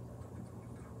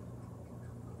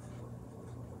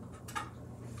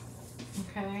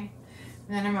 Okay, and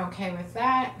then I'm okay with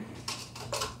that.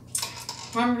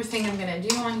 One more thing I'm gonna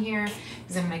do on here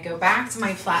is I'm gonna go back to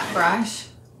my flat brush.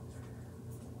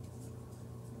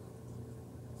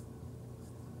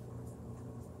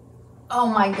 Oh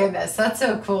my goodness, that's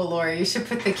so cool, Lori. You should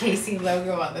put the KC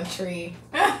logo on the tree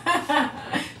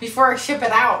before I ship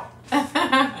it out.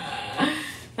 That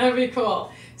would be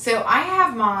cool. So I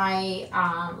have my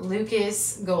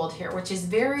Lucas Gold here, which is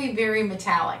very, very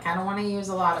metallic. I don't want to use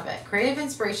a lot of it. Creative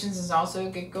Inspirations is also a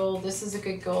good gold. This is a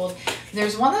good gold.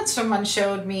 There's one that someone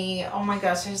showed me. Oh my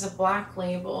gosh, there's a black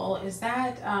label. Is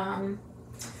that,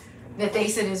 that they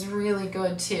said is really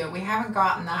good too. We haven't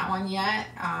gotten that one yet.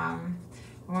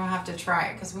 We'll have to try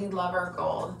it because we love our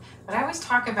gold. But I always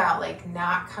talk about like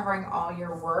not covering all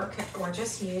your work or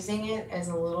just using it as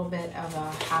a little bit of a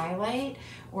highlight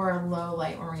or a low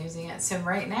light when we're using it. So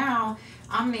right now,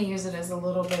 I'm gonna use it as a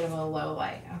little bit of a low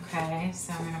light, okay?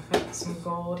 So I'm gonna put some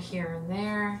gold here and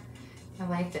there. I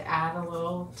like to add a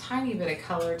little tiny bit of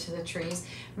color to the trees.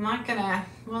 I'm not gonna,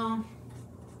 well,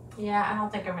 yeah, I don't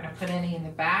think I'm gonna put any in the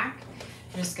back.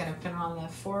 I'm just gonna put it on the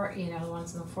the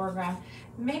ones in the foreground.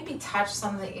 Maybe touch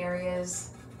some of the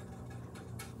areas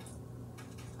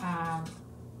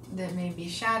that may be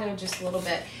shadowed just a little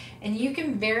bit. And you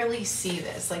can barely see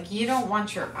this. Like you don't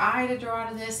want your eye to draw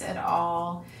to this at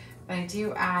all. But I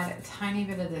do add a tiny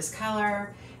bit of this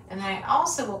color. And then I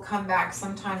also will come back,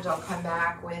 sometimes I'll come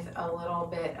back with a little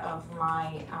bit of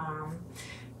my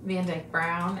Van Dyke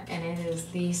Brown, and it is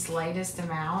the slightest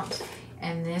amount.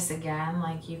 And this again,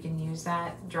 like you can use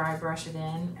that, dry brush it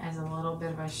in as a little bit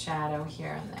of a shadow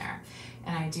here and there.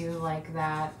 And I do like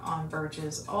that on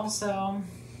birches also.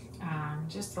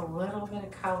 Just a little bit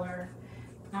of color,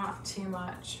 not too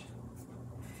much.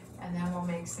 And then we'll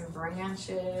make some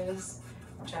branches,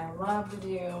 which I love to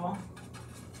do.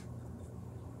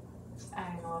 Just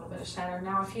adding a little bit of shadow.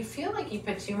 Now, if you feel like you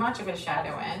put too much of a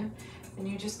shadow in, then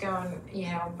you just go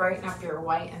and, brighten up your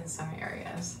white in some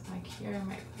areas. Like here, I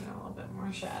might put a little bit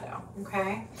more shadow,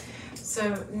 okay?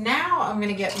 So now I'm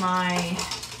gonna get my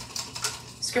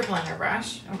script liner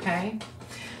brush, okay?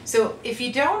 So if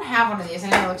you don't have one of these, I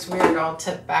know it looks weird all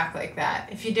tipped back like that.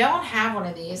 If you don't have one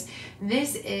of these,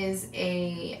 this is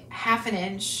a 1/2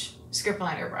 inch script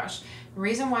liner brush. The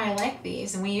reason why I like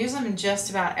these, and we use them in just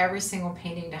about every single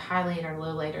painting to highlight or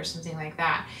low light or something like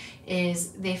that,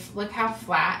 is look how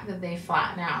flat that they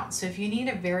flatten out. So if you need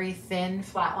a very thin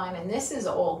flat line, and this is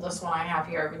old, this one I have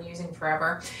here I've been using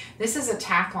forever. This is a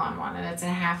Taklon one, and it's a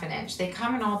 1/2 inch. They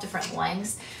come in all different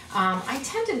lengths. I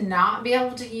tend to not be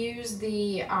able to use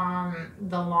the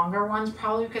longer ones,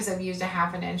 probably because I've used a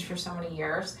 1/2 inch for so many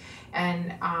years.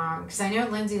 And because I know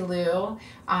Lindsay Lou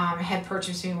had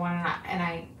purchased me one, and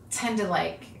I tend to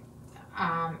like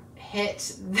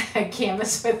hit the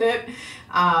canvas with it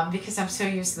because I'm so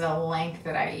used to the length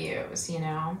that I use, you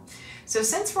know. So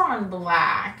since we're on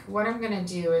black, what I'm going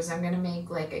to do is I'm going to make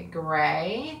like a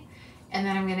gray, and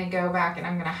then I'm going to go back and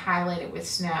I'm going to highlight it with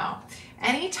snow.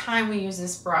 Anytime we use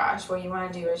this brush, what you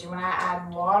want to do is you want to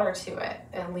add water to it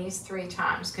at least 3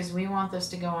 times, because we want this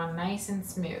to go on nice and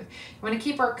smooth. You want to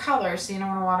keep our color, so you don't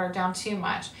want to water it down too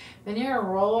much. Then you're going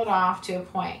to roll it off to a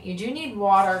point. You do need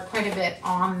water quite a bit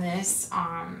on this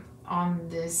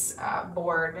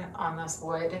board, on this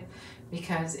wood,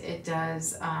 because it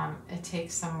does, it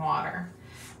takes some water.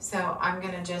 So I'm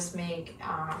going to just make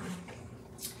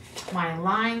my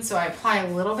line. So I apply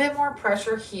a little bit more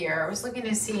pressure here. I was looking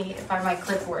to see if I have my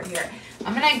clipboard here.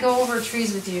 I'm going to go over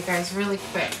trees with you guys really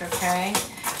quick, okay?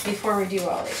 Before we do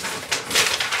all these.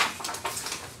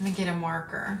 Let me get a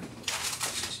marker.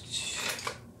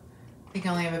 I think I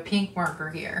only have a pink marker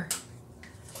here.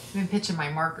 I've been pitching my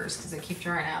markers because they keep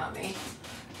drying out on me.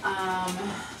 Grab a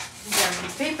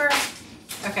piece of paper.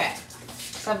 Okay,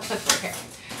 so I have a clipboard here.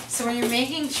 So when you're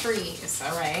making trees,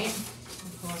 all right,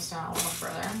 pull this down a little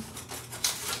further.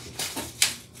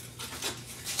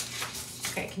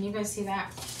 Okay, can you guys see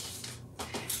that?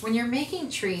 When you're making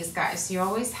trees, guys, you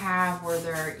always have where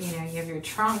they're, you know, you have your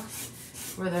trunk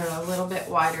where they're a little bit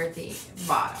wider at the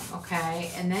bottom,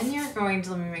 okay? And then you're going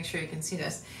to, let me make sure you can see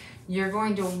this. You're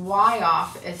going to Y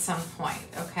off at some point,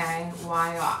 okay?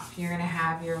 Y off. You're gonna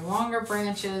have your longer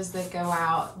branches that go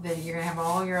out, that you're gonna have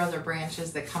all your other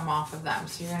branches that come off of them.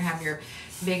 So you're gonna have your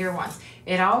bigger ones.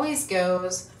 It always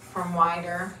goes from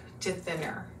wider to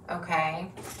thinner, okay?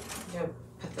 You'll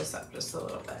put this up just a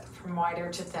little bit, from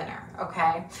wider to thinner,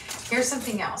 okay? Here's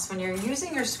something else. When you're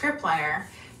using your script liner,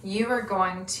 you are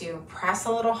going to press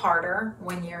a little harder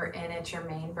when you're in at your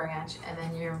main branch, and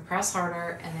then you press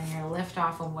harder, and then you lift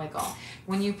off and wiggle.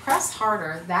 When you press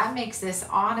harder, that makes this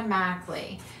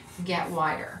automatically get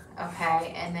wider,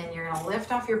 okay? And then you're gonna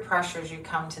lift off your pressure as you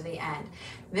come to the end.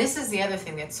 This is the other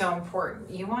thing that's so important.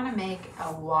 You wanna make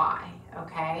a Y,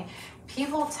 okay?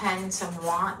 People tend to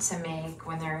want to make,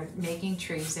 when they're making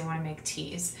trees, they wanna make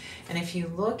T's. And if you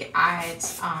look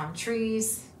at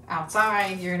trees,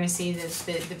 outside, you're going to see that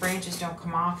the branches don't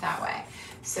come off that way.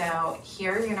 So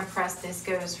here you're going to press, this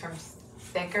goes from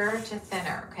thicker to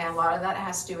thinner, okay? A lot of that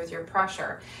has to do with your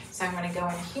pressure. So I'm going to go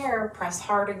in here, press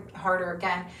harder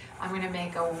again. I'm going to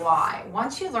make a Y.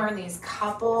 Once you learn these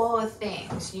couple of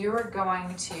things, you are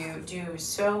going to do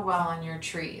so well in your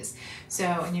trees. So,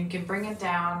 and you can bring it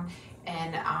down,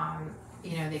 and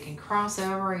you know, they can cross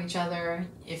over each other.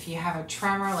 If you have a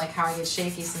tremor, like how I get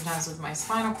shaky sometimes with my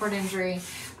spinal cord injury,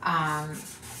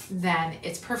 then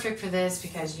it's perfect for this,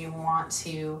 because you want to,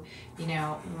 you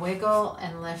know, wiggle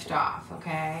and lift off,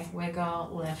 okay? Wiggle,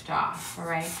 lift off, all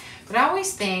right? But I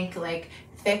always think like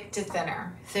thick to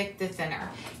thinner, thick to thinner.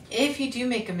 If you do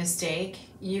make a mistake,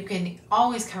 you can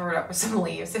always cover it up with some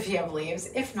leaves if you have leaves.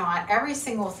 If not, every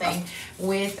single thing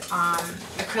with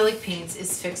acrylic paints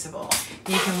is fixable.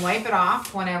 You can wipe it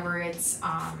off whenever it's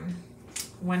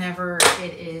whenever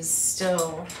it is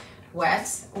still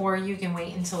wet, or you can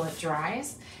wait until it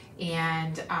dries,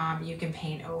 and you can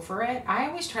paint over it. I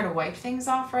always try to wipe things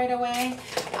off right away.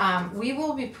 We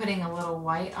will be putting a little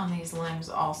white on these limbs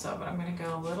also, but I'm going to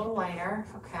go a little lighter,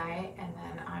 okay? And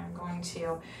then I'm going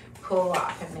to pull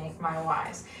off and make my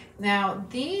Ys. Now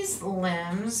these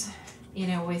limbs, you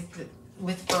know,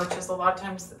 with birches, a lot of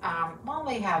times, well,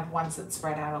 they have ones that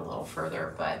spread out a little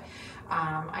further, but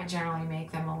I generally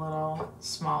make them a little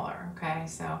smaller, okay?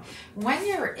 So when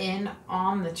you're in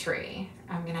on the tree,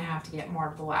 I'm gonna have to get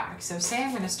more black. So say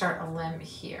I'm gonna start a limb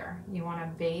here. You want a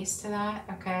base to that,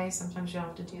 okay? Sometimes you'll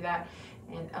have to do that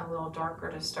in a little darker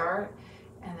to start.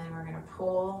 And then we're gonna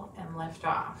pull and lift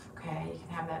off, okay? You can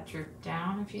have that droop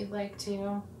down if you'd like to.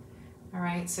 All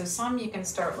right, so some you can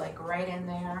start like right in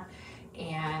there,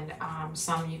 and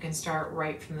some you can start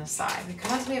right from the side.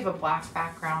 Because we have a black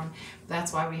background,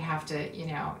 that's why we have to, you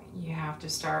know, you have to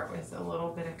start with a little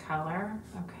bit of color,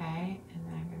 okay? And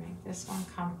then I'm gonna make this one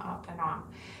come up and off.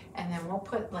 And then we'll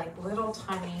put like little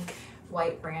tiny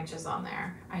white branches on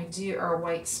there. Or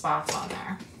white spots on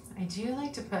there. I do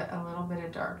like to put a little bit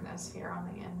of darkness here on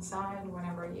the inside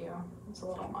whenever it's a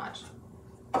little much.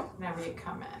 whenever you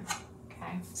come in.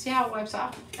 Okay, see how it wipes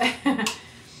off?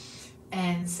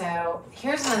 And so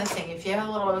here's another thing. If you have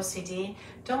a little OCD,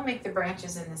 don't make the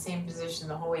branches in the same position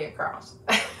the whole way across.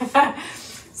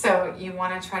 So you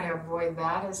want to try to avoid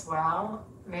that as well.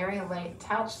 Very light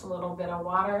touch, a little bit of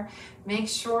water. Make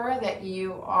sure that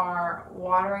you are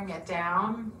watering it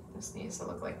down. This needs to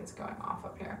look like it's going off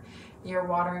up here. You're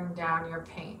watering down your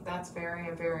paint. That's very,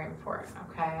 very important,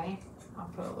 okay? I'll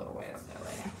put a little weight up there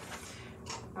later.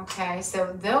 Okay,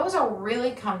 so those will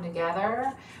really come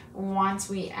together once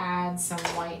we add some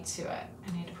white to it.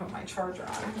 I need to put my charger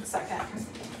on in a second.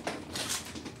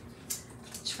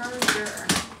 Charger.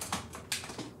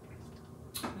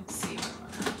 Let's see what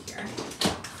I have here.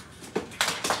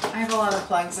 I have a lot of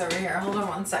plugs over here. Hold on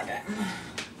one second.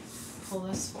 Pull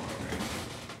this forward.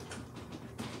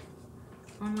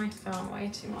 On my phone way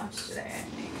too much today, I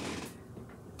think.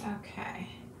 Okay.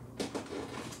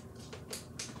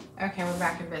 Okay, we're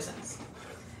back in business.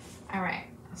 All right,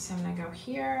 so I'm gonna go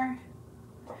here.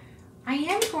 I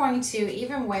am going to,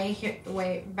 even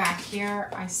way back here,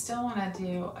 I still wanna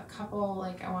do a couple,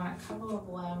 like I want a couple of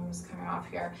limbs coming off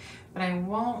here, but I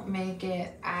won't make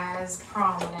it as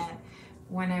prominent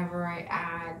whenever I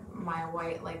add my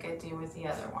white like I do with the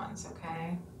other ones,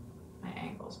 okay? My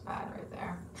angle's bad right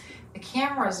there. The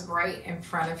camera's right in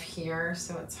front of here,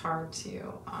 so it's hard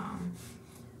to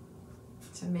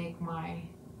make my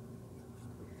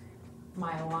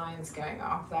lines going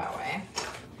off that way.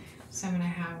 So I'm gonna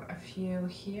have a few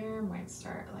here, might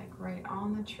start like right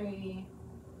on the tree,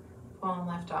 pull and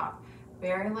lift off.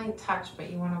 Very light touch, but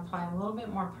you wanna apply a little bit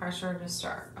more pressure to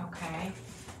start, okay?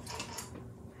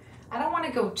 I don't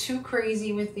wanna go too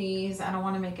crazy with these. I don't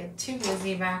wanna make it too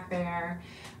busy back there.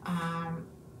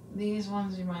 These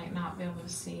ones you might not be able to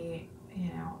see, you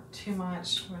know, too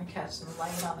much. I'm gonna catch some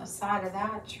light on the side of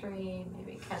that tree,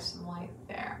 maybe catch some light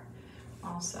there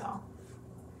also.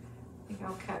 I think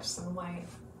I'll catch some light,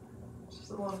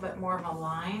 just a little bit more of a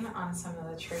line on some of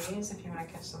the trees if you want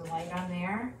to catch some light on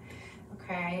there.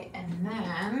 Okay, and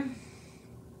then,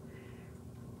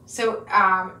 so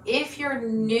if you're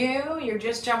new, you're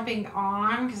just jumping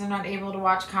on because I'm not able to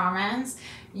watch comments,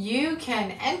 you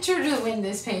can enter to win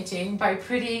this painting by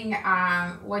putting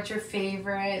what your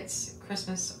favorite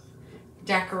Christmas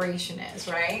decoration is,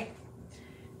 right?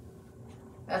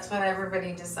 That's what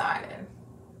everybody decided.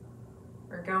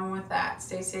 We're going with that.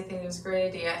 Stacey, I think it was a great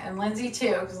idea. And Lindsay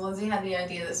too, because Lindsay had the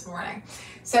idea this morning.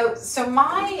 So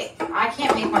I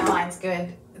can't make my lines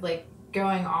good, like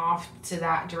going off to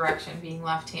that direction, being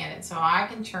left-handed. So I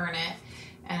can turn it,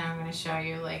 and I'm gonna show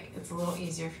you, like, it's a little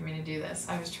easier for me to do this.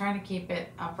 I was trying to keep it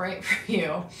upright for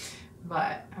you,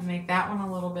 but I'll make that one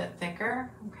a little bit thicker,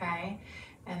 okay?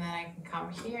 And then I can come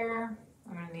here.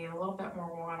 I'm gonna need a little bit more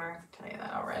water, I can tell you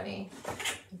that already.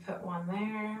 And put one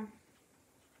there.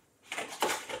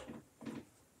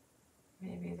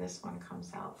 Maybe this one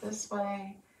comes out this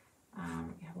way.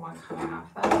 You have one coming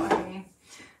off that way.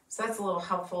 So that's a little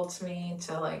helpful to me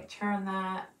to like turn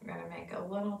that. I'm gonna make a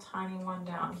little tiny one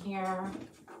down here.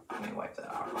 Let me wipe that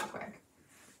off real quick.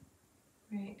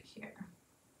 Right here.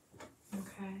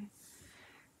 Okay.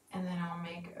 And then I'll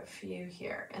make a few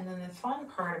here. And then the fun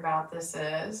part about this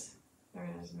is, there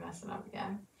it is, messing up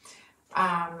again.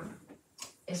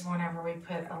 Is whenever we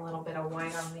put a little bit of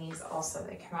white on these also,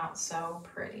 they come out so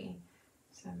pretty.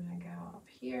 So I'm gonna go up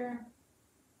here.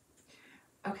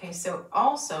 Okay, so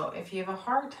also if you have a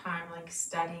hard time like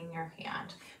steadying your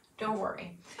hand, don't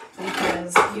worry,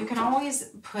 because you can always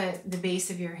put the base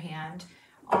of your hand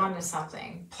onto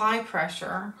something. Apply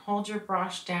pressure, hold your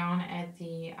brush down at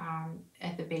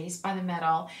the base by the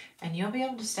metal, and you'll be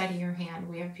able to steady your hand.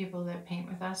 We have people that paint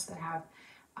with us that have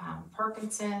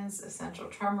Parkinson's, essential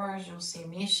tremors. You'll see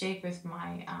me shake with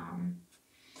my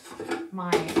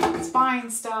my spine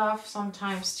stuff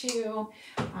sometimes too.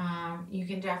 You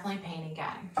can definitely paint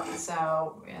again.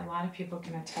 So a lot of people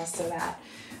can attest to that.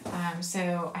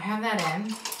 So I have that in.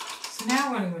 So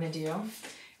now what I'm going to do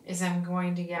is I'm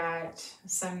going to get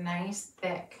some nice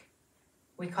thick,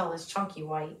 we call this chunky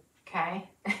white, okay?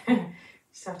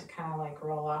 Just have to kind of like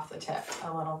roll off the tip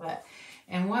a little bit.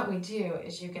 And what we do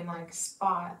is you can like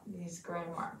spot these gray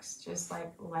marks, just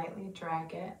like lightly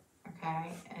drag it,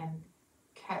 okay? And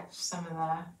catch some of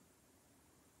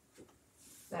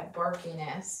that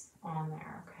barkiness on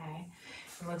there, okay?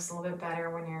 It looks a little bit better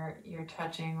when you're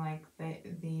touching like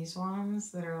these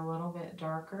ones that are a little bit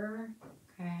darker,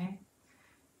 okay?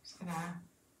 Just gonna,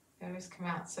 they always come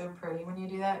out so pretty when you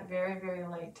do that. Very, very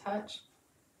light touch.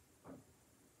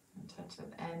 And touch the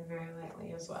end very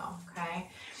lightly as well, okay?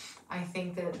 I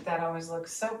think that always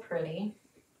looks so pretty.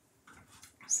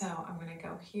 So I'm gonna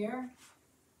go here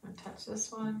and touch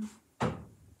this one.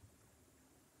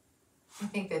 I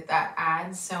think that that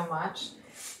adds so much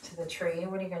to the tree.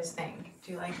 What do you guys think?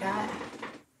 Do you like that?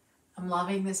 I'm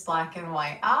loving this black and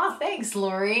white. Oh, thanks,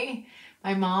 Lori.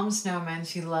 My mom's snowman.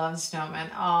 She loves snowmen.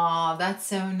 Oh, that's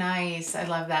so nice. I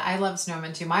love that. I love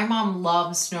snowmen too. My mom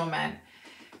loves snowmen.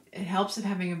 It helps with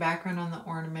having a background on the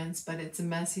ornaments, but it's a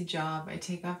messy job. I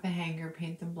take off the hanger,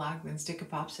 paint them black, then stick a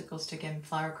popsicle stick in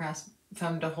flower crust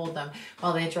foam to hold them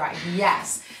while they dry.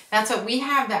 Yes, that's what we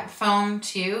have, that foam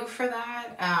too for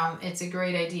that. It's a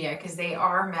great idea because they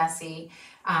are messy.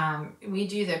 We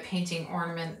do the painting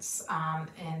ornaments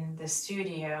in the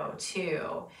studio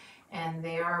too, and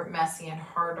they are messy and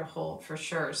hard to hold for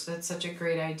sure. So that's such a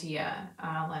great idea,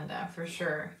 Linda, for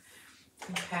sure.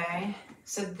 Okay,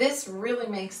 so this really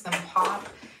makes them pop.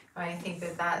 I think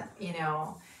that, you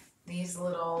know, these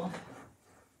little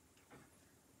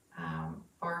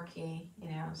barky, you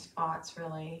know, spots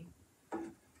really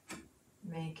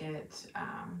make it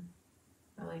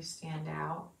really stand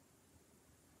out.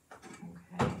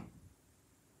 Okay,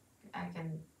 I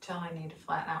can tell I need to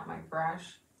flatten out my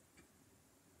brush.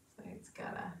 So it's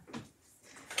gotta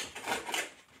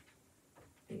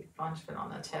be a bunch of it on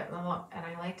the tip. And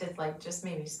I like to like just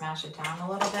maybe smash it down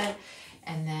a little bit,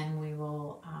 and then we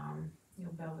will,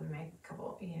 you'll be able to make a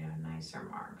couple, you know, nicer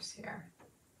marks here.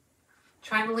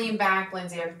 Trying to lean back,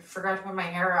 Lindsay. I forgot to put my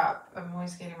hair up. I'm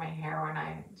always getting my hair when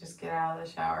I just get out of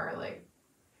the shower, like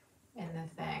in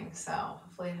the thing. So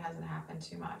hopefully it hasn't happened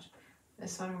too much.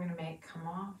 This one we're gonna make come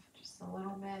off just a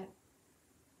little bit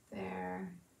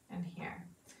there and here.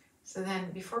 So then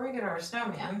before we get our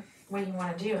snowman, what you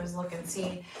want to do is look and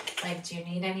see, like, do you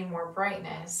need any more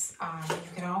brightness?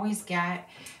 You can always get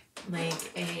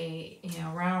like a, you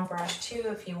know, round brush too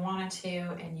if you wanted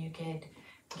to, and you could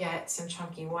get some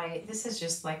chunky white. This is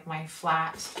just like my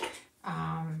flat,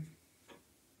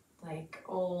 like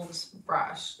old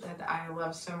brush that I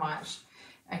love so much.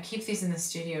 I keep these in the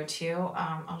studio too.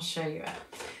 I'll show you it.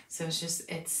 So it's just,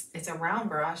 it's a round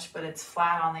brush, but it's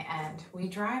flat on the end. We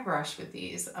dry brush with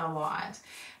these a lot.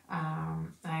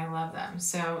 I love them.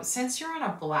 So since you're on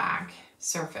a black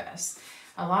surface,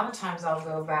 a lot of times I'll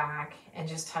go back and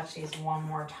just touch these one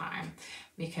more time,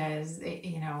 because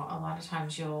you know, a lot of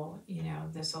times you'll, you know,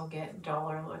 this will get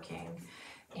duller looking.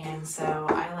 And so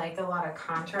I like a lot of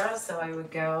contrast. So I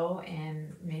would go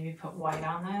and maybe put white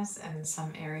on this in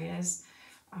some areas.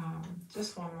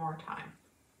 Just one more time.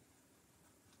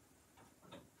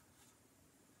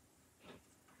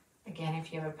 Again,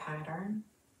 if you have a pattern,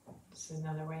 this is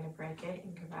another way to break it.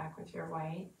 You can go back with your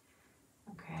white.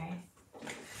 Okay.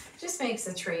 Just makes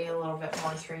the tree a little bit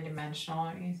more three-dimensional,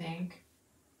 don't you think?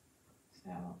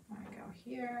 So I'm gonna go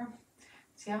here.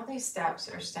 See, all these steps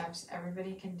are steps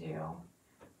everybody can do.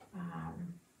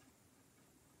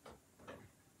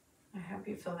 I hope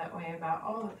you feel that way about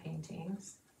all the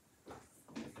paintings.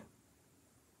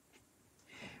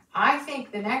 I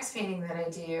think the next painting that I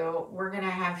do, we're going to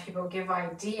have people give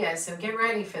ideas, so get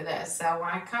ready for this. So when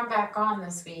I come back on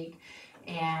this week,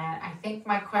 and I think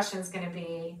my question is going to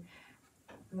be,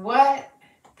 what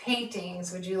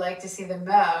paintings would you like to see the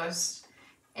most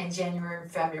in January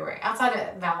and February? Outside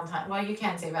of Valentine's, well, you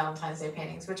can say Valentine's Day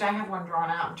paintings, which I have one drawn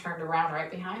out and turned around right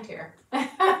behind here.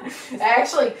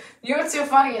 Actually, you know what's so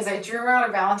funny is I drew out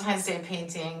a Valentine's Day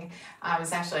painting.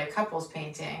 It's actually a couple's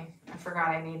painting. I forgot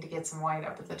I need to get some white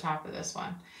up at the top of this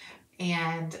one.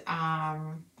 And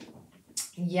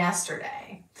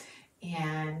yesterday.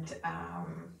 And,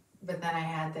 but then I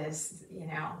had this, you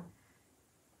know,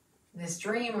 this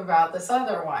dream about this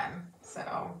other one.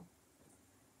 So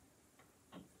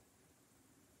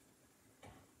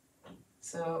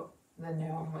the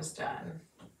gnome was done.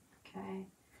 Okay.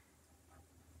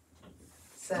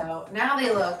 So now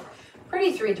they look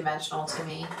pretty three-dimensional to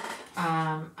me.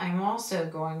 I'm also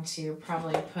going to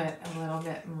probably put a little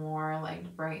bit more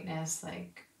like brightness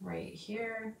like right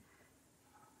here.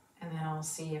 And then I'll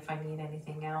see if I need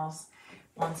anything else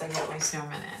once I get my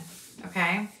snowman in.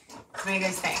 Okay? What do you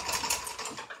guys think?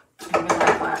 I'm gonna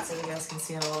lie flat so you guys can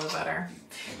see it a little bit better.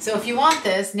 So if you want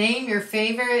this, name your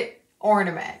favorite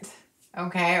ornament.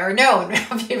 Okay? Or no,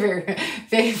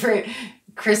 favorite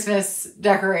Christmas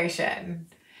decoration.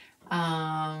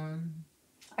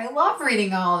 I love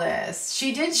reading all this.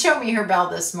 She did show me her bell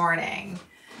this morning.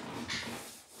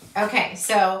 Okay,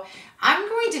 so I'm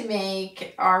going to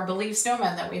make our Believe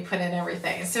snowman that we put in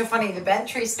everything. It's so funny, the bent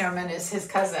tree snowman is his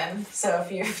cousin, so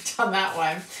if you've done that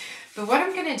one. But what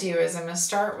I'm going to do is I'm going to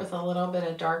start with a little bit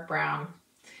of dark brown,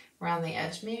 around the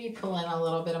edge. Maybe pull in a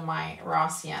little bit of my raw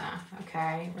sienna,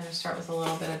 okay? We're gonna start with a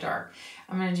little bit of dark.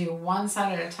 I'm gonna do one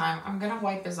side at a time. I'm gonna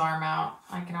wipe his arm out.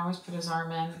 I can always put his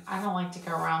arm in. I don't like to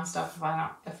go around stuff if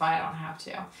I don't have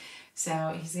to.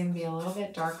 So he's gonna be a little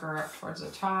bit darker up towards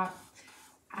the top.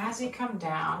 As we come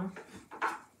down,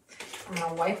 I'm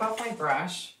gonna wipe off my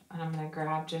brush and I'm gonna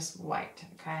grab just white,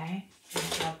 okay?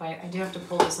 Grab white. I do have to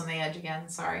pull this on the edge again,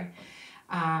 sorry.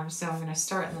 So I'm gonna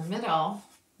start in the middle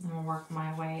and work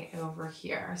my way over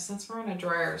here. Since we're on a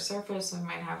drier surface, we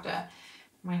might have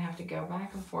to go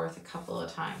back and forth a couple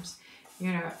of times.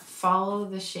 You're gonna follow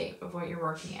the shape of what you're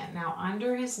working in. Now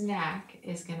under his neck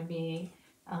is gonna be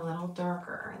a little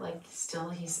darker. Like still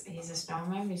he's a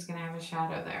snowman, but he's gonna have a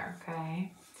shadow there,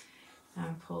 okay?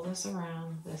 Now pull this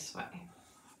around this way.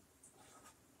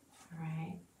 All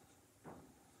right.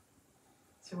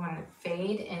 So we want to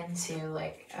fade into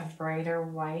like a brighter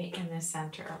white in the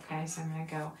center, okay? So I'm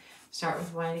gonna start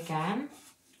with white again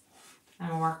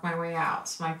and work my way out.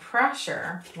 So my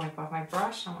pressure, wipe off my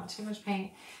brush, I don't want too much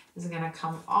paint, is gonna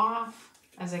come off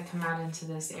as I come out into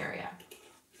this area,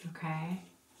 okay?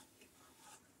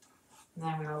 And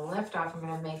then I'm gonna lift off, I'm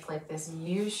gonna make like this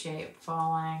U shape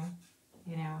falling,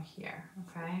 you know, here,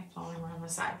 okay? Falling around the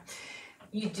side.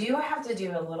 You do have to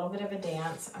do a little bit of a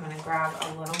dance. I'm gonna grab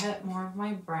a little bit more of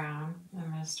my brown. I'm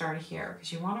gonna start here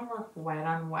because you wanna work wet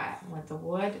on wet. With the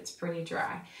wood, it's pretty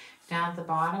dry. Down at the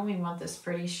bottom, we want this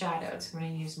pretty shadow. So I'm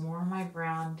gonna use more of my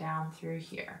brown down through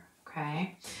here,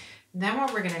 okay? Then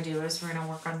what we're gonna do is we're gonna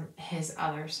work on his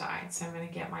other side. So I'm gonna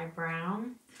get my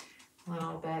brown, a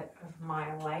little bit of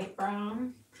my light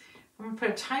brown. I'm gonna put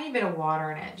a tiny bit of water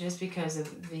in it just because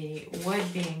of the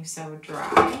wood being so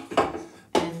dry.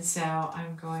 And so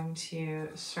I'm going to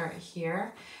start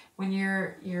here. When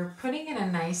you're putting in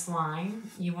a nice line,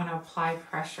 you want to apply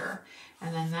pressure,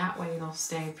 and then that way it'll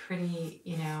stay pretty,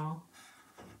 you know,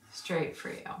 straight for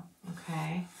you,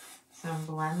 okay? So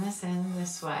blend this in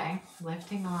this way,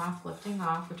 lifting off,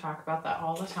 we talk about that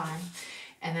all the time.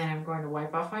 And then I'm going to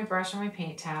wipe off my brush and my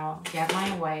paint towel, get my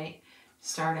white,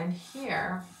 start in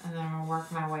here, and then I'm gonna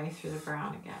work my way through the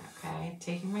brown again, okay?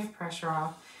 Taking my pressure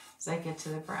off as I get to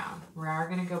the brown. We are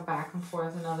gonna go back and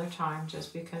forth another time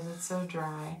just because it's so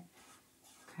dry,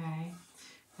 okay?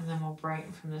 And then we'll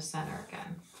brighten from the center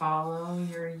again. Follow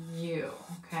your U,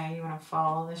 okay? You wanna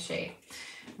follow the shape.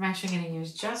 I'm actually gonna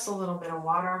use just a little bit of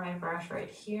water on my brush right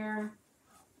here.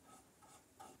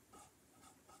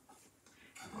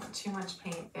 Not too much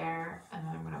paint there, and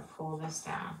then I'm gonna pull this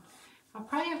down. I'll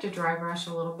probably have to dry brush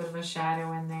a little bit of a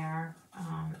shadow in there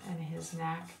in his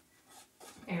neck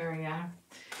area.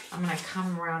 I'm gonna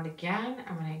come around again.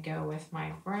 I'm gonna go with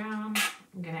my brown.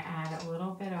 I'm gonna add a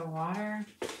little bit of water.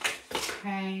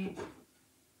 Okay,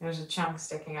 there's a chunk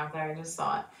sticking out there, I just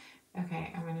saw it.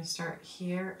 Okay, I'm gonna start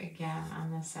here again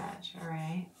on this edge, all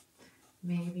right?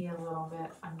 Maybe a little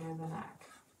bit under the neck.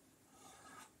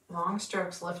 Long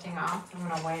strokes lifting off. I'm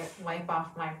gonna wipe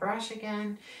off my brush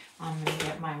again. I'm gonna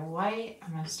get my white.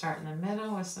 I'm gonna start in the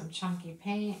middle with some chunky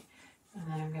paint, and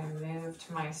then I'm gonna move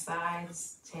to my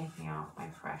sides, taking off my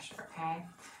pressure, okay?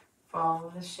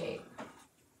 Follow the shape.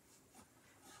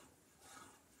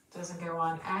 Doesn't go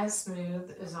on as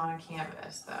smooth as on a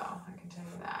canvas though, I can tell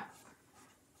you that.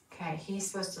 Okay, he's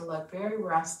supposed to look very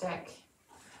rustic.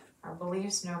 I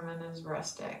believe snowman is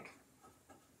rustic.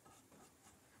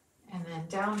 And then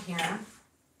down here,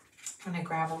 I'm gonna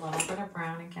grab a little bit of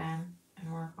brown again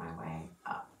and work my way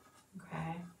up,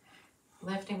 okay?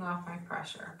 Lifting off my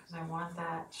pressure because I want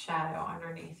that shadow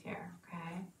underneath here,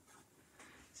 okay?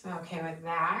 So I'm okay with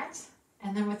that.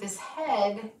 And then with this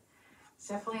head, it's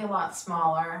definitely a lot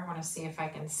smaller. I wanna see if I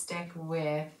can stick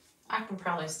with, I can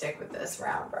probably stick with this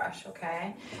round brush,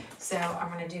 okay? So I'm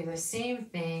gonna do the same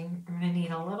thing. I'm gonna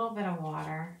need a little bit of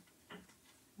water,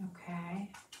 okay?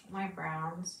 My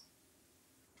browns.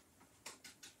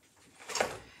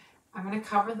 I'm going to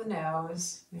cover the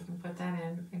nose. You can put that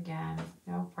in again,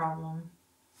 no problem.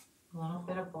 A little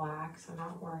bit of black, so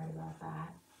not worried about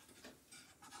that.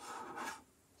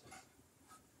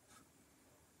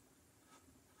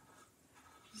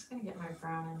 Just going to get my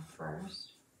brown in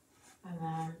first. And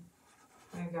then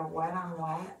I'm going to go wet on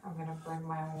wet. I'm going to bring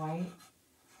my white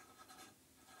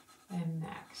in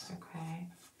next, okay?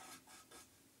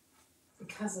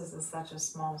 Because this is such a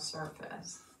small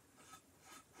surface,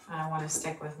 I want to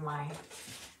stick with my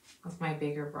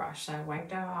bigger brush. So I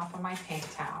wiped it off on my paint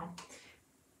towel.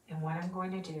 And what I'm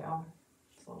going to do,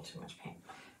 it's a little too much paint.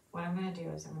 What I'm going to do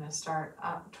is I'm going to start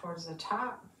up towards the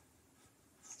top.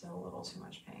 Still a little too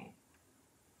much paint.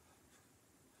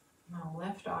 I'm going to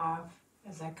lift off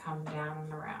as I come down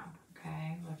and around.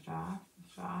 Okay, lift off,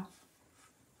 lift off.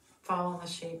 follow the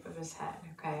shape of his head,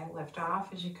 okay? Lift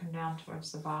off as you come down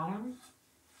towards the bottom.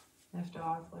 Lift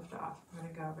off, lift off. I'm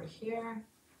gonna go over here,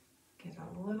 get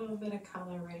a little bit of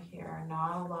color right here,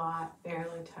 not a lot,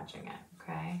 barely touching it,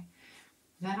 okay?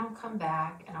 Then I'll come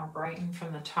back and I'll brighten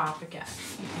from the top again,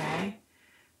 okay?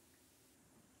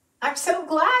 I'm so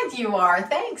glad you are.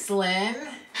 Thanks, Lynn.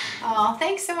 Oh,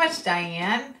 thanks so much,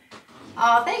 Diane.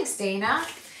 Oh, thanks, Dana.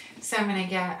 So I'm gonna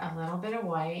get a little bit of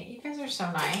white. You guys are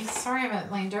so nice. Sorry I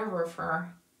haven't leaned over for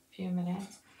a few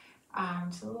minutes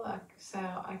to look. So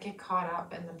I get caught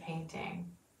up in the painting.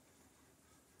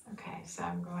 Okay, so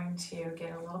I'm going to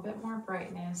get a little bit more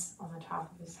brightness on the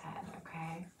top of his head,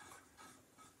 okay?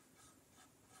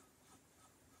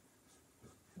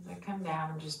 As I come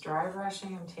down, I'm just dry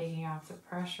brushing. I'm taking off the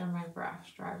pressure of my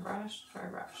brush. Dry brush,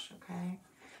 okay?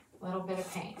 A little bit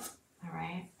of paint, all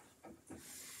right?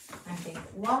 I think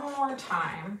one more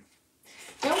time.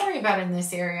 Don't worry about it in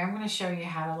this area. I'm going to show you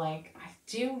how to, like, I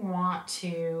do want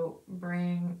to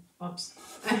bring, oops.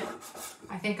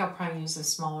 I think I'll probably use a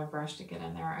smaller brush to get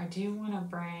in there. I do want to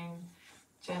bring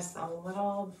just a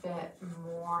little bit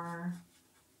more.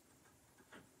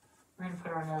 We're going to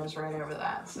put our nose right over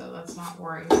that, so that's not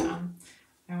worrisome.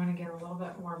 I want to get a little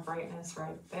bit more brightness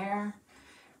right there.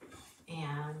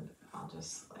 And I'll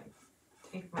just like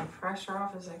take my pressure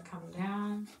off as I come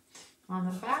down. On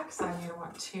the back side, you don't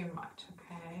want too much,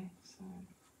 okay? So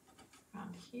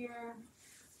around here.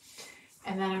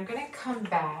 And then I'm going to come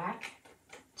back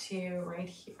to right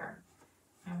here.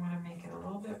 I want to make it a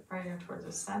little bit brighter towards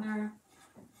the center.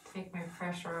 Take my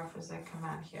pressure off as I come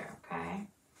out here, okay?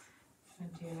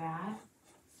 And do that.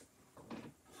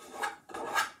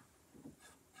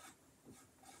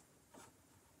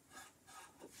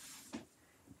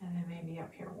 And then maybe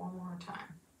up here one more time.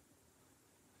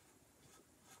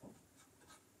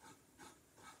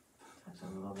 Touch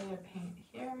a little bit of paint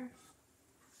here.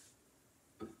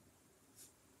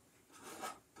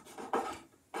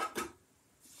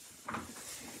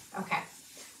 Okay,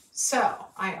 so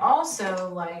I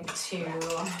also like to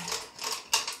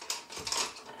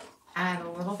add a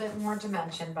little bit more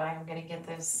dimension by, I'm going to get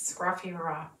this scruffy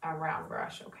round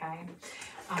brush, okay?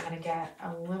 I'm going to get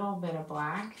a little bit of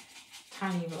black,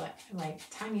 tiny bit, like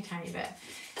tiny bit.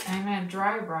 And I'm going to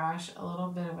dry brush a little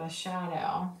bit of a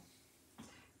shadow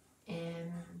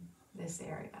in this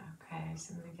area, okay?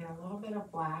 So I'm going to get a little bit of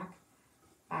black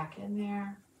back in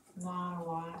there, not a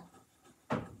lot,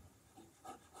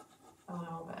 a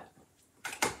little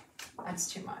bit. That's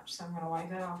too much, so I'm going to wipe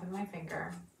that off with my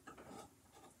finger.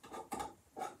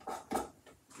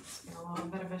 Get a little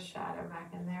bit of a shadow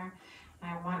back in there.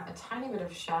 And I want a tiny bit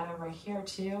of shadow right here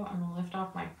too. I'm gonna lift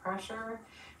off my pressure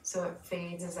so it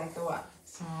fades as I go up.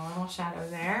 So a little shadow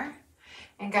there.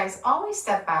 And guys, always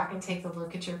step back and take a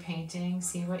look at your painting.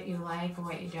 See what you like and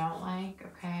what you don't like,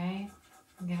 okay?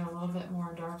 And get a little bit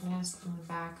more darkness on the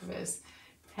back of his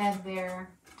head there,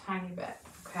 tiny bit,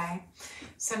 okay?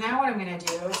 So now what I'm gonna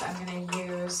do is I'm gonna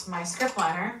use my script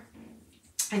liner.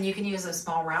 And you can use a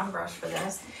small round brush for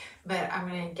this, but I'm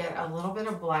going to get a little bit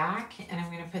of black and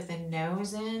I'm going to put the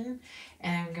nose in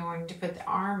and I'm going to put the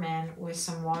arm in with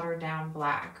some watered down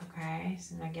black, okay?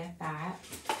 So I get that.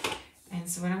 And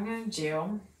so what I'm going to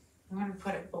do, I'm going to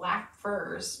put it black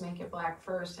first, make it black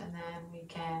first, and then we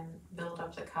can build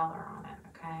up the color on it,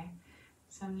 okay?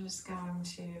 So I'm just going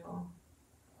to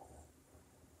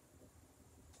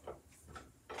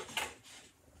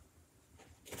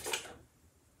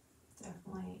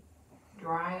definitely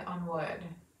dry on wood,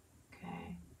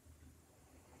 okay?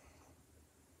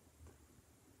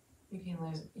 You can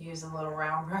use a little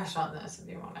round brush on this if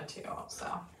you wanted to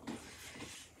also.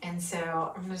 And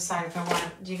so I'm gonna decide if I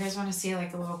want, do you guys want to see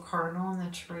like a little cardinal in the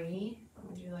tree?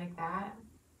 Would you like that?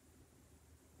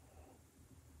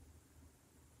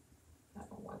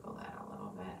 I'll wiggle that a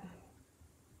little bit.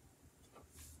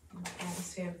 Okay,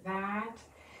 so we have that.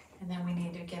 And then we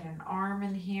need to get an arm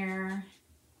in here.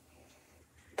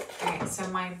 Okay, so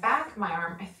my back of my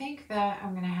arm, I think that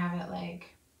I'm gonna have it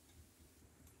like,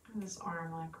 this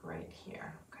arm like right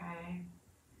here, okay?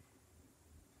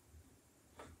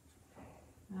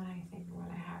 And I think I'm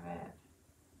gonna have it,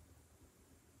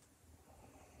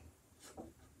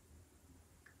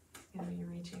 it's gonna be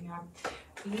reaching up.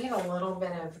 We need a little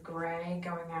bit of gray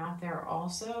going out there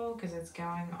also because it's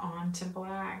going on to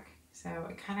black. So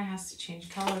it kind of has to change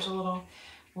colors a little.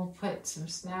 We'll put some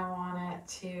snow on it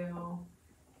too.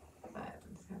 But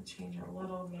it's going to change a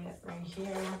little bit right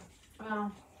here. Well,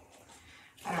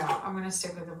 I don't know. I'm going to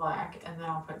stick with the black and then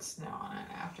I'll put snow on it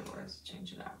afterwards to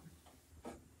change it up.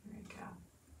 There we go.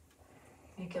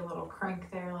 Make a little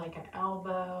crink there like an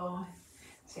elbow.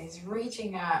 So he's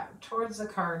reaching up towards the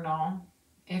cardinal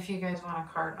if you guys want a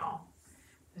cardinal,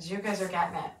 because you guys are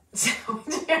getting it. So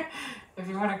if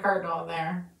you want a cardinal in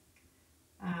there,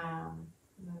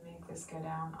 let me make this go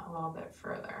down a little bit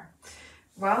further.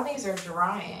 While these are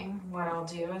drying, what I'll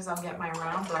do is I'll get my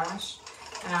round brush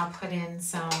and I'll put in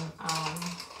some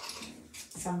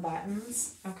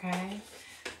buttons, okay?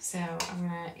 So I'm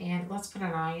gonna, and let's put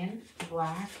an eye in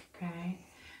black, okay?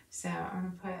 So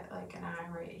I'm gonna put like an eye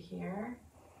right here.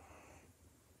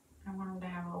 I want them to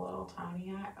have a little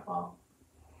tiny eye. Well,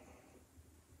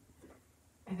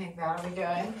 I think that'll be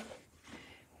good.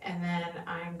 And then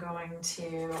I'm going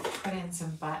to put in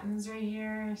some buttons right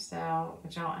here, so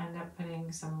which I'll end up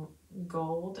putting some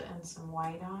gold and some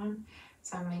white on.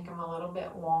 So I make them a little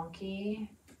bit wonky.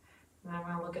 And I'm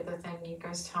gonna look at the thing. You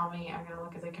guys tell me, I'm gonna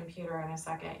look at the computer in a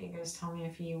second. You guys tell me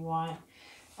if you want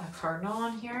a cardinal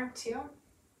on here too.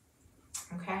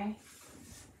 Okay.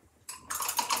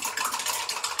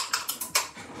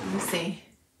 Let me see.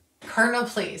 Cardinal,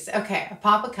 please. Okay, a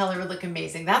pop of color would look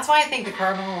amazing. That's why I think the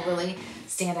cardinal will really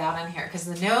stand out in here, because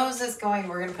the nose is going,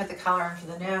 we're gonna put the color in for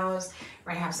the nose.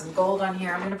 We're gonna have some gold on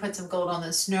here. I'm gonna put some gold on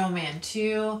the snowman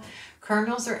too.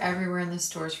 Cardinals are everywhere in the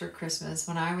stores for Christmas.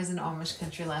 When I was in Amish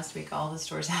country last week, all the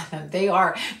stores have them.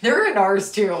 They're in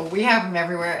ours too. We have them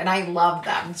everywhere and I love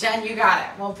them. Jen, you got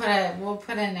it. We'll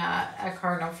put in a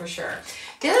cardinal for sure.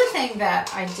 The other thing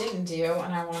that I didn't do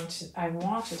and I want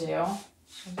to do, I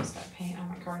just got paint on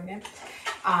my cardigan.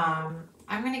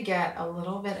 I'm gonna get a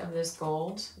little bit of this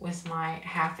gold with my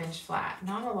 1/2 inch flat.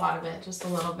 Not a lot of it, just a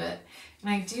little bit. And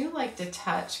I do like to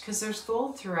touch, because there's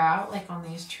gold throughout, like on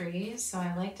these trees. So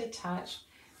I like to touch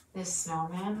this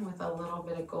snowman with a little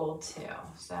bit of gold too.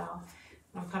 So I'm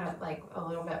gonna put it like a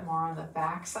little bit more on the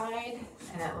back side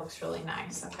and it looks really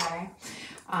nice, okay?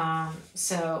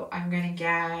 So I'm gonna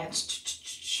get,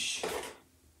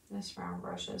 this round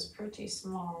brush is pretty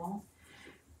small.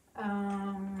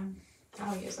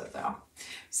 I'll use it though.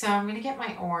 So I'm going to get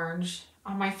my orange.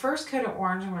 On my first coat of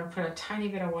orange, I'm going to put a tiny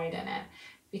bit of white in it,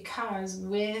 because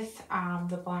with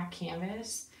the black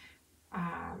canvas,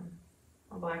 a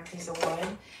black piece of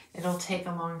wood, it'll take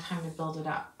a long time to build it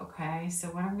up, okay? So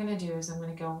what I'm going to do is I'm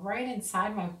going to go right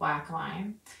inside my black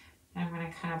line and I'm going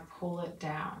to kind of pull it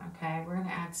down, okay? We're going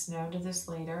to add snow to this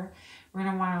later. We're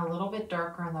going to want it a little bit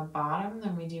darker on the bottom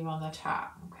than we do on the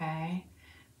top, okay?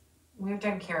 We've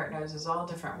done carrot noses all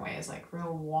different ways, like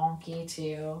real wonky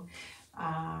too.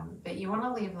 But you want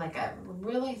to leave like a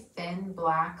really thin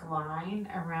black line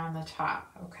around the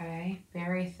top, okay?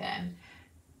 Very thin.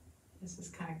 This is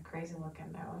kind of crazy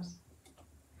looking nose.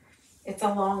 It's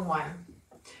a long one.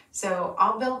 So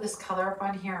I'll build this color up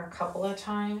on here a couple of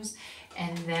times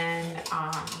and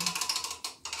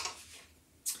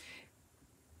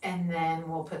then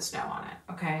we'll put snow on it,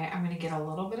 okay? I'm gonna get a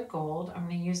little bit of gold. I'm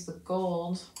gonna use the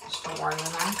gold, just to warn you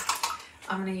now.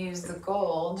 I'm gonna use the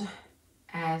gold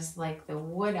as like the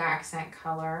wood accent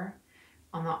color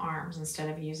on the arms instead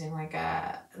of using like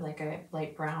a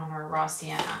light brown or raw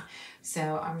sienna.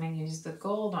 So I'm gonna use the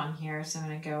gold on here. So I'm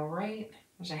gonna go right,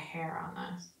 there's a hair on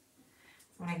this.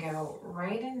 I'm gonna go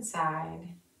right inside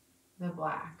the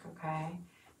black, okay?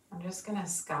 I'm just gonna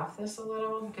scuff this a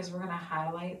little because we're gonna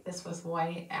highlight this with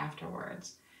white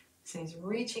afterwards. So he's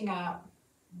reaching up,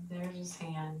 there's his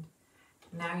hand.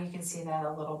 Now you can see that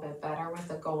a little bit better with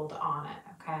the gold on it,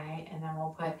 okay? And then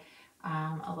we'll put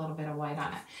a little bit of white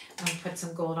on it. I'm gonna put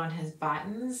some gold on his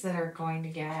buttons that are going to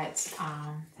get,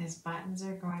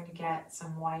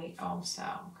 some white also,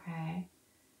 okay?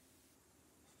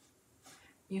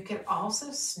 You could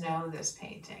also snow this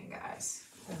painting, guys,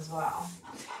 as well.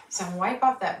 So I'm wipe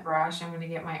off that brush. I'm going to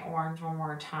get my orange one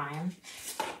more time.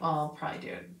 Well, I'll probably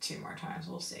do it 2 more times.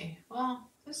 We'll see. Well,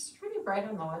 this is pretty bright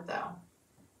on the wood though.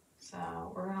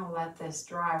 So we're going to let this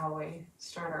dry while we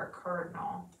start our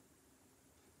cardinal.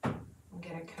 We'll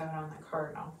get a coat on the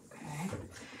cardinal, okay?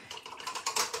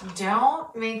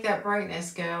 Don't make that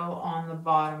brightness go on the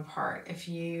bottom part. If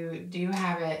you do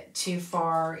have it too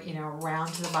far, you know,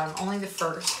 round to the bottom, only the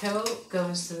first coat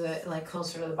goes to the, like,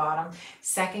 closer to the bottom.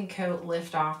 Second coat,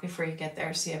 lift off before you get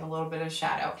there so you have a little bit of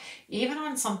shadow. Even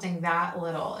on something that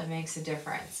little, it makes a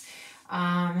difference.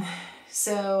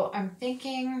 So I'm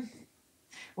thinking,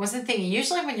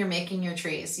 usually when you're making your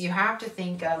trees, you have to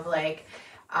think of like,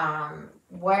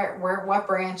 what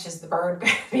branch is the bird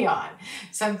going to be on?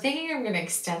 So I'm thinking I'm going to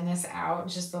extend this out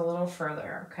just a little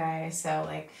further, okay? So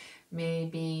like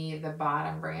maybe the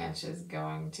bottom branch is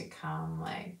going to come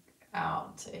like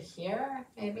out to here,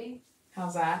 maybe.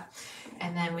 How's that?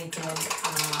 And then we can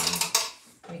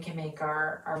make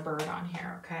our bird on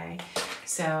here, okay?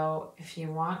 So if you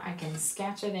want, I can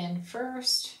sketch it in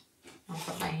first. I'll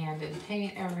put my hand in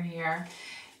paint over here.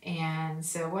 And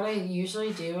so what I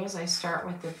usually do is I start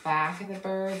with the back of the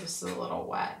bird. This is a little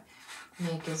wet.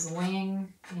 Make his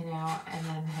wing, you know, and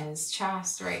then his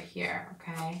chest right here,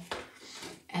 okay?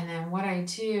 And then what I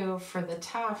do for the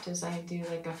tuft is I do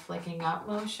like a flicking up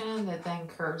motion that then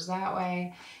curves that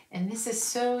way. And this is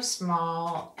so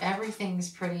small. Everything's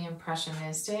pretty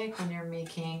impressionistic when you're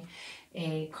making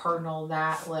a cardinal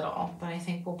that little. But I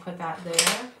think we'll put that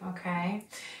there, okay?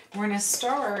 We're gonna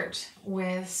start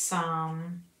with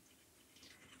some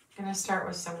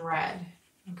red.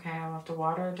 Okay, I'll have to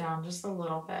water it down just a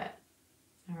little bit.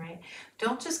 All right,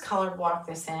 don't just color block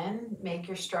this in, make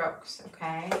your strokes,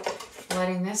 okay?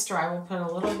 Letting this dry, we'll put a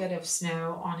little bit of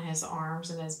snow on his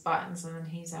arms and his buttons, and then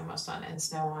he's almost done, and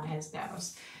snow on his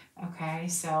nose. Okay,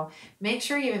 so make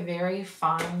sure you have a very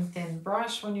fine, thin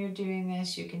brush when you're doing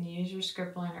this. You can use your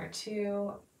script liner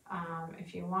too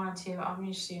if you want to. I'm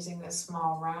just using this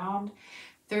small round.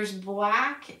 There's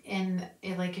black in,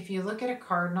 like if you look at a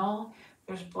cardinal,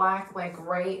 there's black like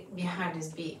right behind his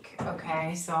beak,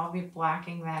 okay? So I'll be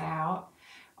blacking that out.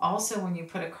 Also, when you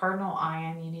put a cardinal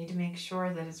eye in, you need to make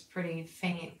sure that it's pretty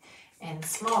faint and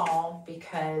small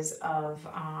because of,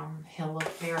 he'll look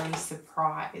very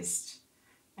surprised,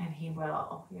 and he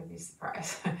will, you'll be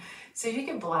surprised. So you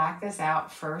can black this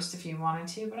out first if you wanted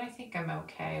to, but I think I'm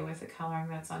okay with the coloring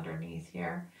that's underneath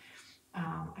here.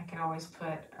 I can always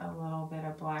put a little bit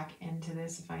of black into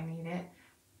this if I need it.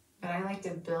 But I like to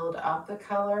build up the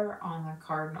color on the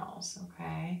cardinals,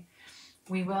 okay?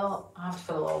 We will, I'll have to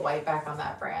put a little white back on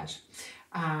that branch.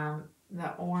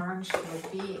 The orange for the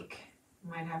beak,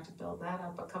 might have to build that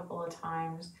up a couple of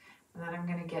times. And then I'm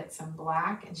gonna get some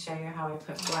black and show you how I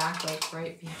put black like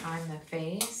right behind the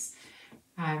face.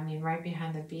 Right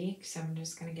behind the beak, so I'm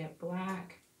just gonna get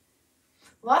black.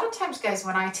 A lot of times, guys,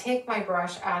 when I take my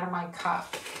brush out of my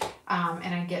cup,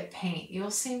 and I get paint,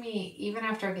 you'll see me, even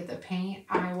after I get the paint,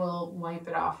 I will wipe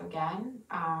it off again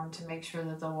to make sure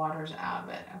that the water's out of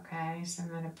it, okay? So I'm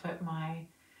going to put my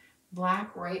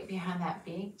black right behind that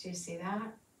beak. Do you see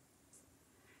that?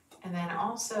 And then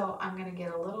also I'm going to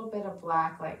get a little bit of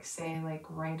black, like say like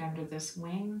right under this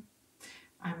wing.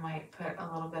 I might put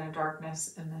a little bit of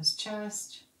darkness in this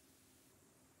chest.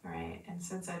 All right, and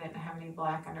since I didn't have any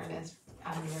black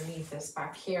underneath this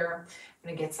back here, I'm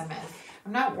gonna get some in.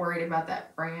 I'm not worried about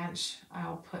that branch.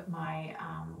 I'll put my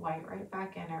white right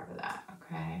back in over that,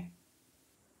 okay?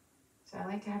 So I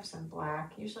like to have some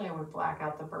black. Usually I would black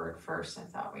out the bird first. I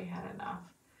thought we had enough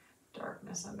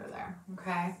darkness under there,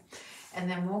 okay? And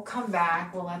then we'll come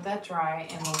back, we'll let that dry,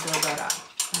 and we'll build that up,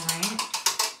 all right?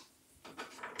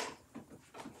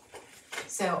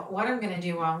 So what I'm going to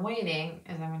do while I'm waiting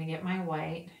is I'm going to get my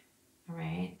white, all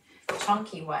right,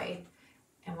 chunky white.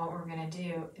 And what we're going to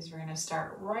do is we're going to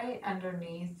start right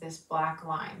underneath this black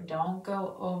line. Don't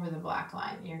go over the black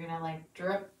line. You're going to like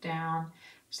drip down.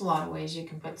 There's a lot of ways you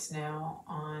can put snow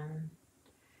on,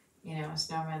 you know, a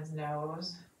snowman's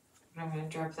nose. But I'm going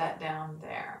to drip that down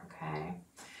there, okay?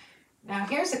 Now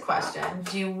here's a question.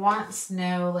 Do you want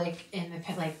snow like in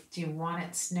the, like, do you want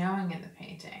it snowing in the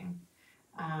painting?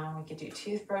 We could do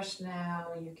toothbrush snow.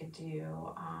 You could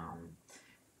do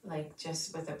like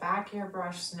just with the back of your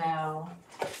brush snow.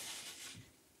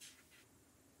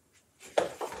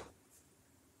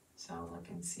 So look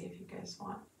and see if you guys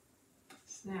want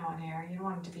snow in here. You don't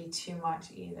want it to be too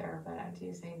much either, but I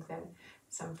do think that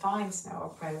some fine snow will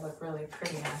probably look really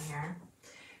pretty on here.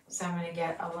 So I'm going to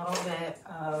get a little bit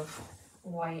of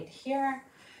white here,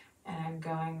 and I'm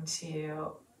going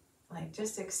to like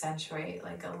just accentuate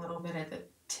like a little bit at the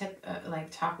tip, like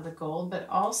top of the gold, but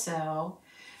also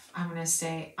I'm going to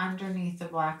stay underneath the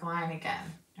black line again,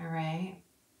 all right?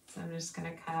 So I'm just going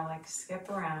to kind of like skip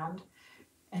around,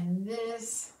 and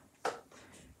this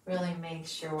really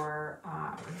makes your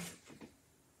arm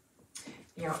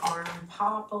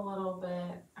pop a little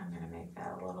bit. I'm going to make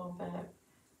that a little bit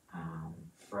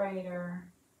brighter,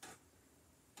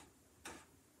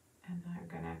 and then I'm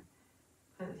going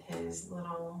to put his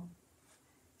little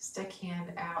stick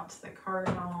hand out to the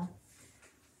cardinal.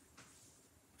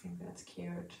 I think that's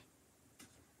cute.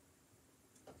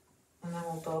 And then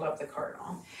we'll build up the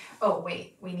cardinal. Oh,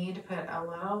 wait, we need to put a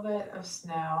little bit of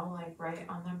snow, like right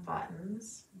on the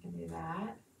buttons. We can do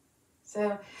that.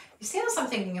 So you see how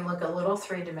something can look a little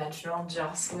three-dimensional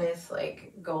just with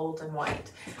like gold and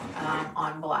white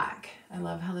on black. I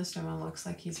love how the snowman looks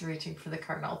like he's reaching for the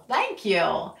cardinal. Thank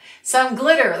you. Some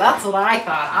glitter, that's what I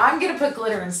thought. I'm gonna put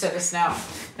glitter instead of snow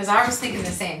because I was thinking the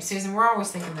same. Susan, we're always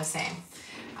thinking the same.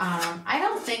 I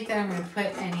don't think that I'm gonna put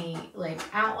any like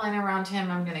outline around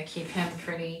him. I'm gonna keep him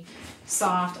pretty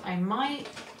soft. I might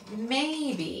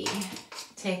maybe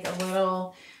take a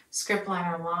little script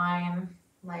liner line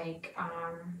like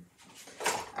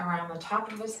around the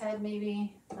top of his head,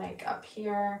 maybe like up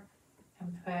here,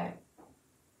 and put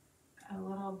a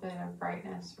little bit of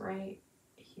brightness right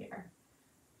here.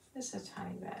 Just a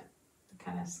tiny bit to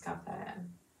kind of scuff that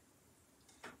in.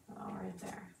 Oh, right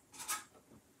there.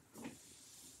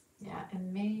 Yeah,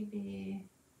 and maybe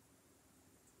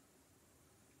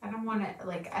I don't want it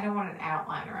like I don't want an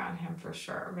outline around him for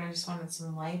sure, but I just wanted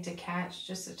some light to catch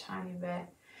just a tiny bit.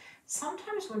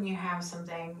 Sometimes when you have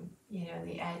something, you know,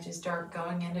 the edge is dark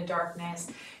going into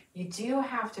darkness, you do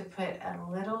have to put a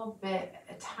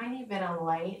tiny bit of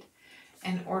light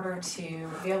in order to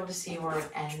be able to see where it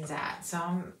ends at. So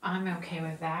I'm okay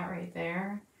with that right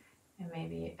there, and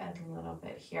maybe a little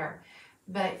bit here.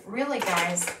 But really,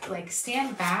 guys, like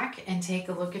stand back and take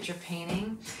a look at your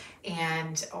painting,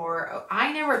 or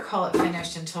I never call it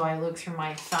finished until I look through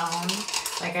my phone.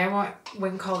 Like I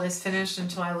wouldn't call this finished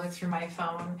until I look through my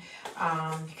phone,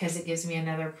 because it gives me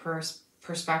another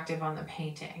perspective on the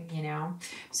painting, you know.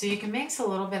 So you can mix a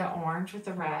little bit of orange with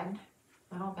the red,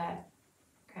 a little bit,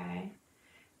 okay.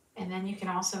 And then you can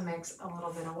also mix a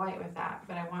little bit of white with that,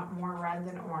 but I want more red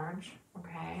than orange,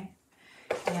 okay.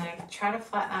 And then I try to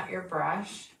flatten out your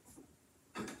brush.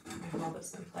 I'm gonna hold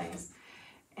this in place.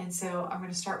 And so I'm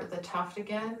gonna start with the tuft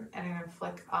again, and I'm gonna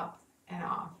flick up and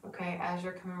off, okay? As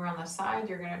you're coming around the side,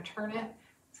 you're gonna turn it.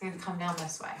 It's gonna come down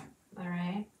this way, all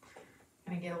right?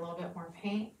 I'm gonna get a little bit more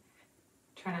paint.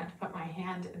 Try not to put my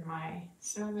hand in my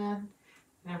snowman.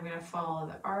 And I'm gonna follow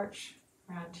the arch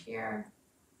around here,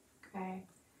 okay?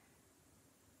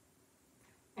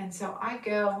 And so I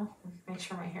go, make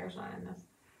sure my hair's not in this,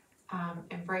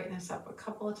 and brighten this up a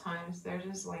couple of times. There's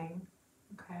his wing,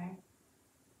 okay?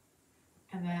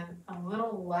 And then a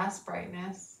little less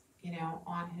brightness, you know,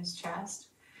 on his chest.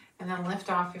 And then lift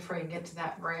off before you get to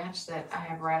that branch that I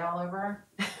have red all over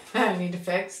I need to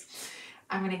fix.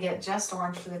 I'm gonna get just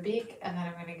orange for the beak, and then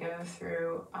I'm gonna go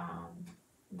through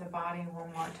the body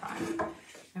one more time,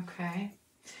 okay?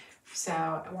 So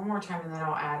one more time, and then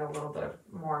I'll add a little bit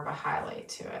more of a highlight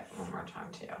to it one more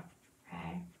time too,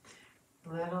 okay? A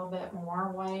little bit more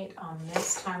white on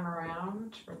this time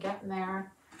around. We're getting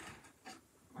there.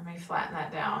 Let me flatten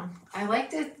that down. I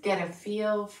like to get a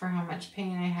feel for how much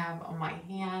paint I have on my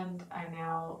hand. I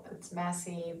know it's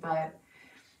messy, but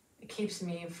it keeps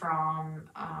me from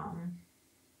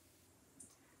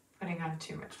putting on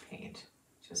too much paint.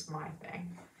 Just my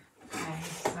thing. Okay,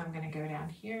 so I'm gonna go down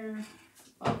here.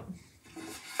 Oh.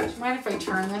 Do you mind if I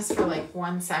turn this for like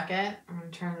 1 second? I'm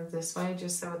gonna turn it this way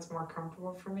just so it's more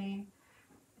comfortable for me.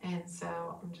 And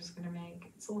so I'm just gonna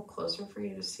make, it's a little closer for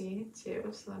you to see too,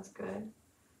 so that's good. I'm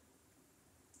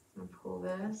gonna pull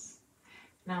this.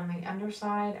 Now on the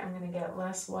underside, I'm gonna get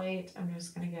less white. I'm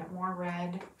just gonna get more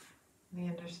red on the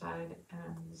underside, and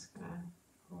I'm just gonna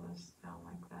pull this down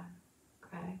like that,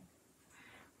 okay?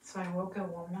 So I will go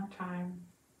one more time,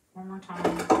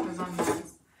 because I'm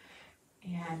nice.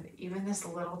 And even this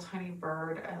little tiny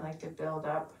bird, I like to build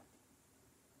up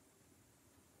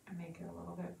and make it a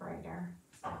little bit brighter.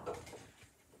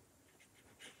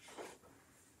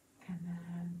 And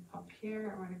then up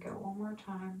here, I'm going to go one more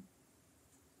time.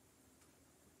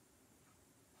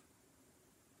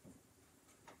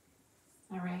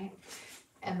 All right.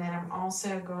 And then I'm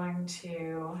also going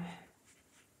to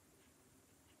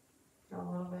go a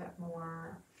little bit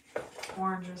more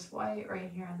oranges white right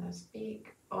here on this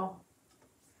beak. Oh,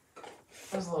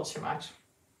 that was a little too much.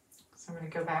 So I'm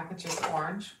going to go back with just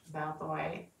orange without the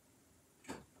white.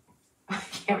 I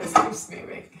can't keep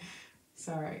moving.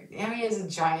 Sorry. Amy has a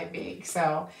giant beak,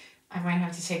 so I might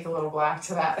have to take a little black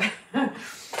to that.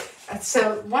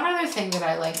 So one other thing that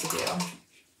I like to do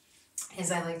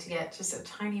is I like to get just a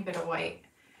tiny bit of white.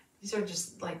 These are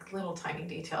just like little tiny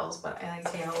details, but I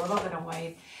like to get a little bit of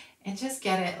white and just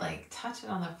get it, like touch it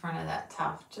on the front of that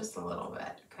tuft just a little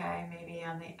bit, okay? Maybe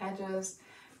on the edges,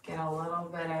 get a little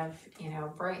bit of, you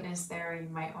know, brightness there. You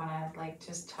might want to like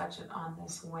just touch it on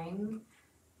this wing,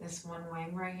 this one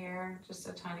wing right here, just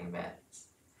a tiny bit.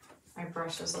 My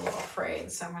brush is a little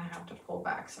frayed, so I'm going to have to pull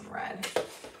back some red.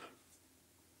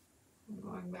 I'm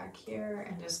going back here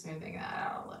and just smoothing that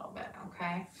out a little bit,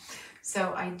 okay?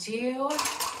 So I do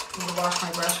need to wash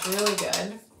my brush really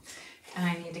good, and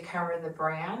I need to cover the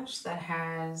branch that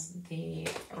has the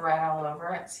red all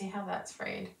over it. See how that's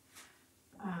frayed?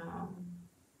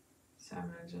 So I'm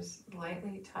going to just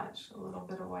lightly touch a little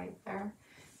bit of white there.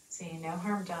 See, no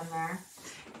harm done there.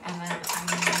 And then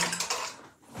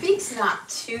beak's not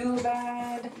too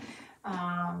bad,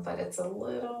 but it's a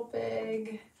little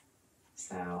big.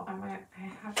 So I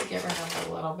have to get rid of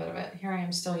a little bit of it. Here I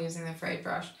am still using the frayed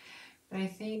brush, but I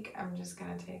think I'm just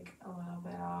going to take a little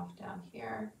bit off down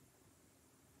here.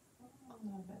 A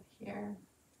little bit here.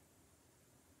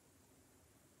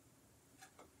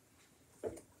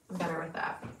 I'm better with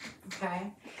that.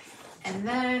 Okay. And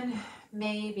then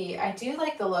maybe, I do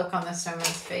like the look on the snowman's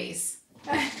face.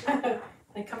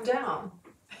 They come down.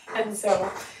 And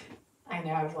so I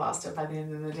know I've lost it by the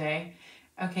end of the day.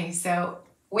 Okay, so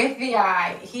with the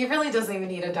eye, he really doesn't even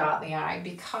need a dot in the eye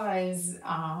because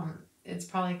it's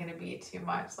probably going to be too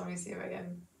much. Let me see if I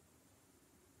can.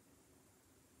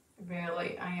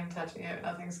 Really, I am touching it.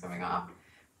 Nothing's coming off.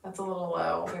 That's a little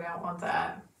low. We don't want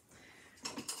that.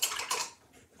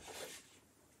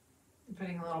 I'm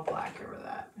putting a little black over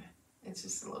that. It's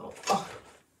just a little. Oh.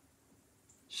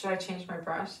 Should I change my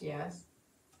brush? Yes.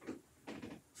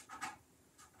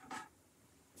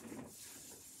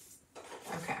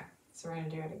 Okay, so we're going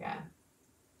to do it again.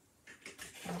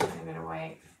 I'm going to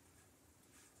wait.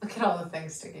 Look at all the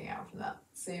things sticking out from that.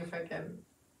 See if I can.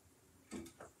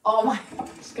 Oh my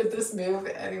gosh, could this move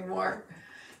anymore?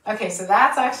 Okay, so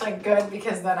that's actually good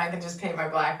because then I can just paint my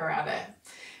black around it.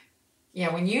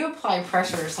 Yeah, when you apply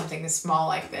pressure or something small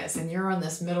like this and you're on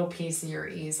this middle piece of your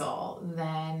easel,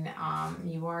 then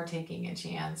you are taking a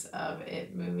chance of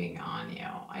it moving on you.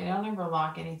 I don't ever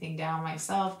lock anything down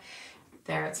myself.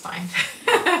 There, it's fine.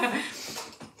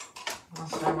 I'll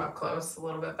show him up close a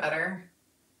little bit better.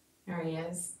 There he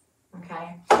is.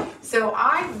 Okay, so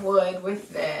I would,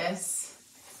 with this,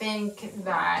 think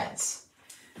that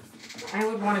I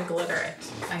would want to glitter it,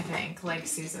 I think, like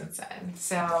Susan said.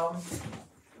 So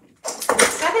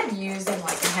instead of using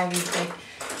like a heavy, like,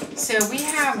 so we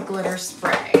have glitter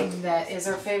spray that is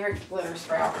our favorite glitter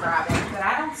spray. I'll grab it, but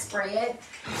I don't spray it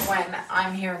when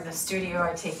I'm here in the studio.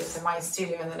 I take it to my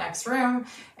studio in the next room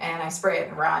and I spray it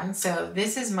and run. So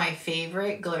this is my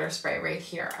favorite glitter spray right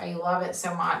here. I love it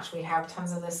so much. We have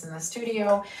tons of this in the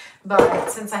studio, but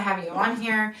since I have you on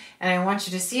here and I want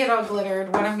you to see it all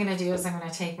glittered, what I'm going to do is I'm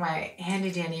going to take my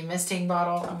handy dandy misting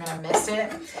bottle. I'm going to mist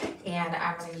it and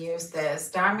I'm going to use this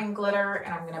diamond glitter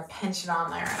and I'm going to pinch it on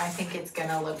there, and I think it's going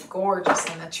to look gorgeous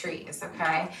in the trees.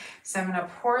 Okay, so I'm going to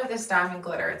pour this diamond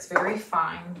glitter. It's very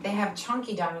fine. They have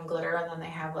chunky diamond glitter and then they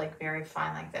have like very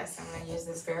fine like this. I'm going to use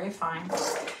this very fine. And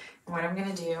what I'm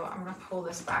going to do, I'm going to pull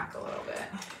this back a little bit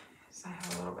so I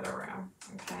have a little bit of room.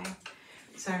 Okay,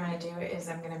 so what I'm going to do is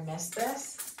I'm going to mist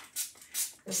this.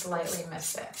 Just lightly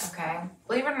mist it. Okay,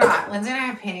 believe it or not, Lindsay and I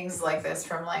have paintings like this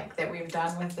from like that we've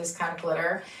done with this kind of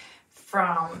glitter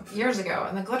from years ago,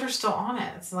 and the glitter's still on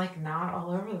it. It's like not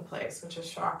all over the place, which is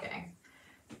shocking.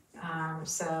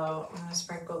 So I'm gonna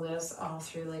sprinkle this all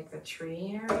through like the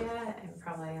tree area and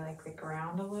probably like the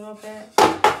ground a little bit.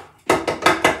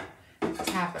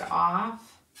 Tap it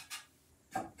off.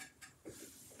 And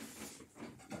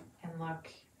look,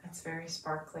 it's very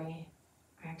sparkly.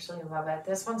 I actually love it.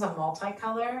 This one's a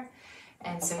multicolor,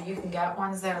 and so you can get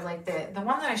ones that are like the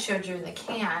one that I showed you in the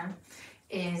can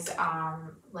is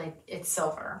like it's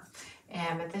silver,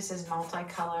 but this is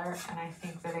multicolor, and I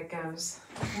think that it goes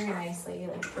very nicely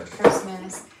like for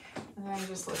Christmas. And then I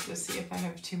just look to see if I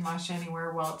have too much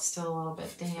anywhere while it's still a little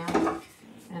bit damp.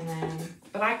 And then,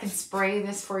 but I can spray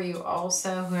this for you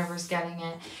also, whoever's getting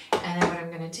it. And then what I'm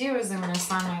going to do is I'm going to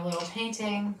sign my little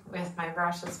painting with my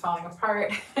brush that's falling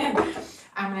apart.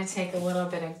 I'm going to take a little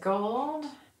bit of gold.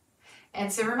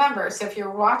 And so remember, so if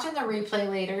you're watching the replay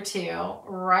later too,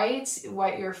 write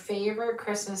what your favorite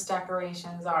Christmas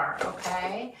decorations are,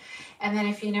 okay? And then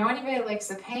if you know anybody that likes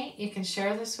to paint, you can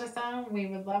share this with them. We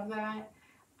would love that.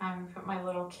 Put my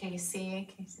little Casey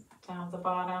down at the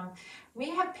bottom. We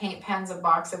have paint pens, a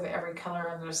box of every color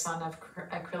under the sun of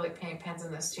acrylic paint pens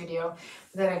in the studio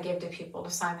that I give to people to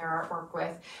sign their artwork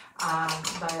with.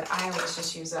 But I always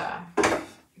just use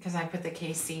because I put the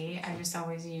KC, I just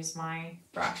always use my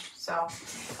brush. So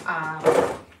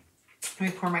let me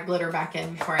pour my glitter back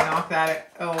in before I knock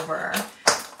that over.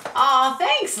 Oh,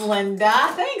 thanks,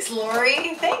 Linda. Thanks,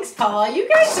 Lori. Thanks, Paula. You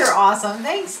guys are awesome.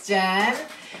 Thanks, Jen.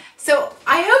 So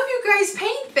I hope you guys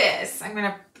paint this. I'm going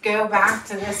to go back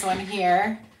to this one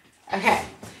here. Okay,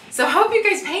 so I hope you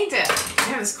guys paint it. I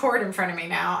have this cord in front of me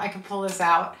now. I can pull this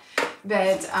out.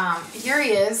 But here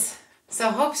he is. So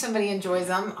I hope somebody enjoys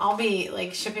them. I'll be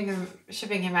like shipping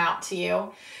him out to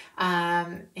you.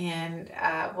 And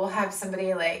we'll have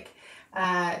somebody like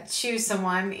choose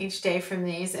someone each day from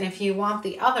these. And if you want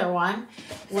the other one,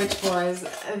 which was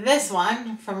this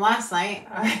one from last night,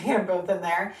 I have both in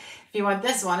there. If you want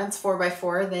this one, it's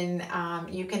 4x4, then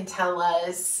you can tell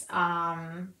us,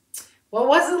 what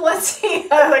was it? Let's see,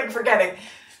 I'm like forgetting.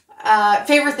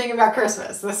 Favorite thing about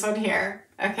Christmas, this one here,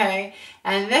 okay?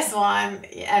 And this one,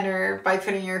 enter by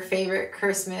putting your favorite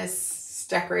Christmas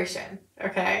decoration.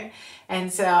 Okay.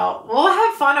 And so we'll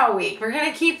have fun all week.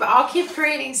 I'll keep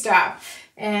creating stuff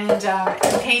and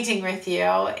painting with you.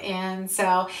 And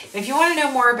so if you want to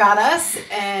know more about us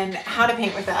and how to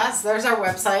paint with us, there's our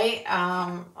website.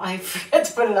 I forget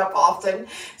to put it up often,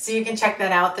 so you can check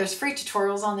that out. There's free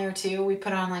tutorials on there too. We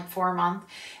put on like 4 a month.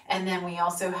 And then we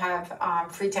also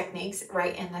have free techniques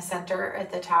right in the center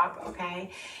at the top, okay?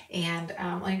 And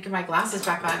let me get my glasses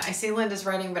back on. I see Linda's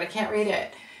writing, but I can't read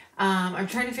it. I'm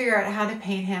trying to figure out how to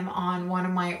paint him on one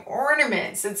of my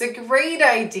ornaments. It's a great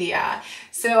idea.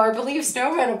 So I believe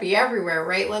snowman will be everywhere,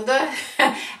 right, Linda?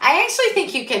 I actually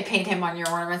think you could paint him on your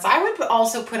ornaments. I would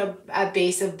also put a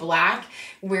base of black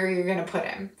where you're going to put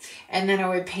him. And then I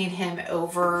would paint him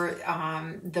over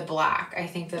the black. I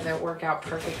think that would work out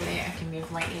perfectly. I can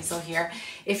move my easel here.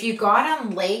 If you got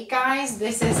on late, guys,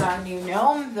 this is our new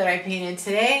gnome that I painted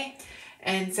today.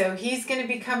 And so he's going to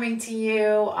be coming to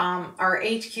you. Our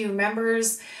HQ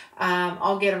members,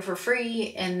 I'll get them for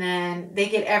free. And then they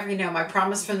get every gnome. I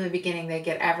promise from the beginning, they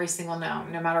get every single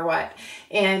gnome, no matter what.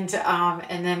 And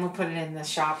then we'll put it in the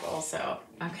shop also.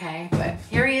 Okay, but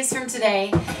here he is from today.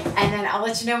 And then I'll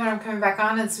let you know when I'm coming back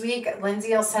on this week.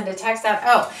 Lindsay will send a text out.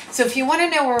 Oh, so if you want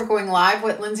to know when we're going live,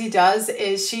 what Lindsay does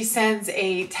is she sends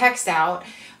a text out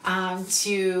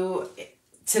to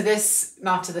this,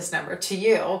 not to this number, to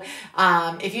you.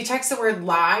 If you text the word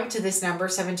live to this number,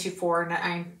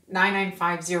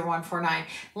 724-995-0149,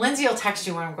 Lindsay will text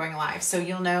you when I'm going live. So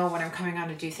you'll know when I'm coming on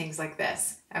to do things like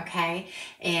this. Okay.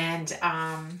 And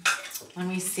let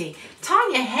me see.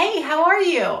 Tanya, hey, how are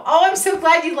you? Oh, I'm so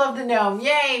glad you love the gnome.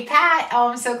 Yay, Pat. Oh,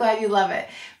 I'm so glad you love it.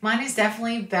 Mine is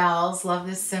definitely Belle's. Love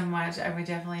this so much. I would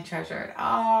definitely treasure it.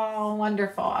 Oh,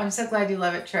 wonderful. I'm so glad you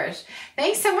love it, Trish.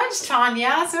 Thanks so much,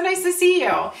 Tanya. So nice to see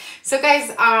you. So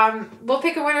guys, we'll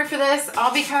pick a winner for this.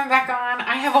 I'll be coming back on.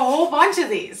 I have a whole bunch of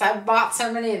these. I've bought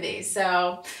so many of these.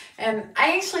 So, and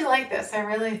I actually like this. I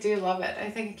really do love it.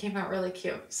 I think it came out really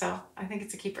cute. So I think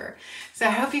it's a keeper. So I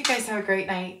hope you guys have a great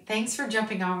night. Thanks for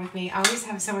jumping on with me. I always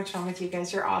have so much fun with you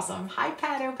guys. You're awesome. Hi,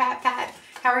 Pat. Oh, Pat.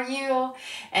 How are you?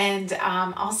 And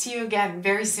I'll see you again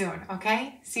very soon.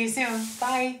 Okay? See you soon.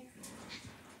 Bye.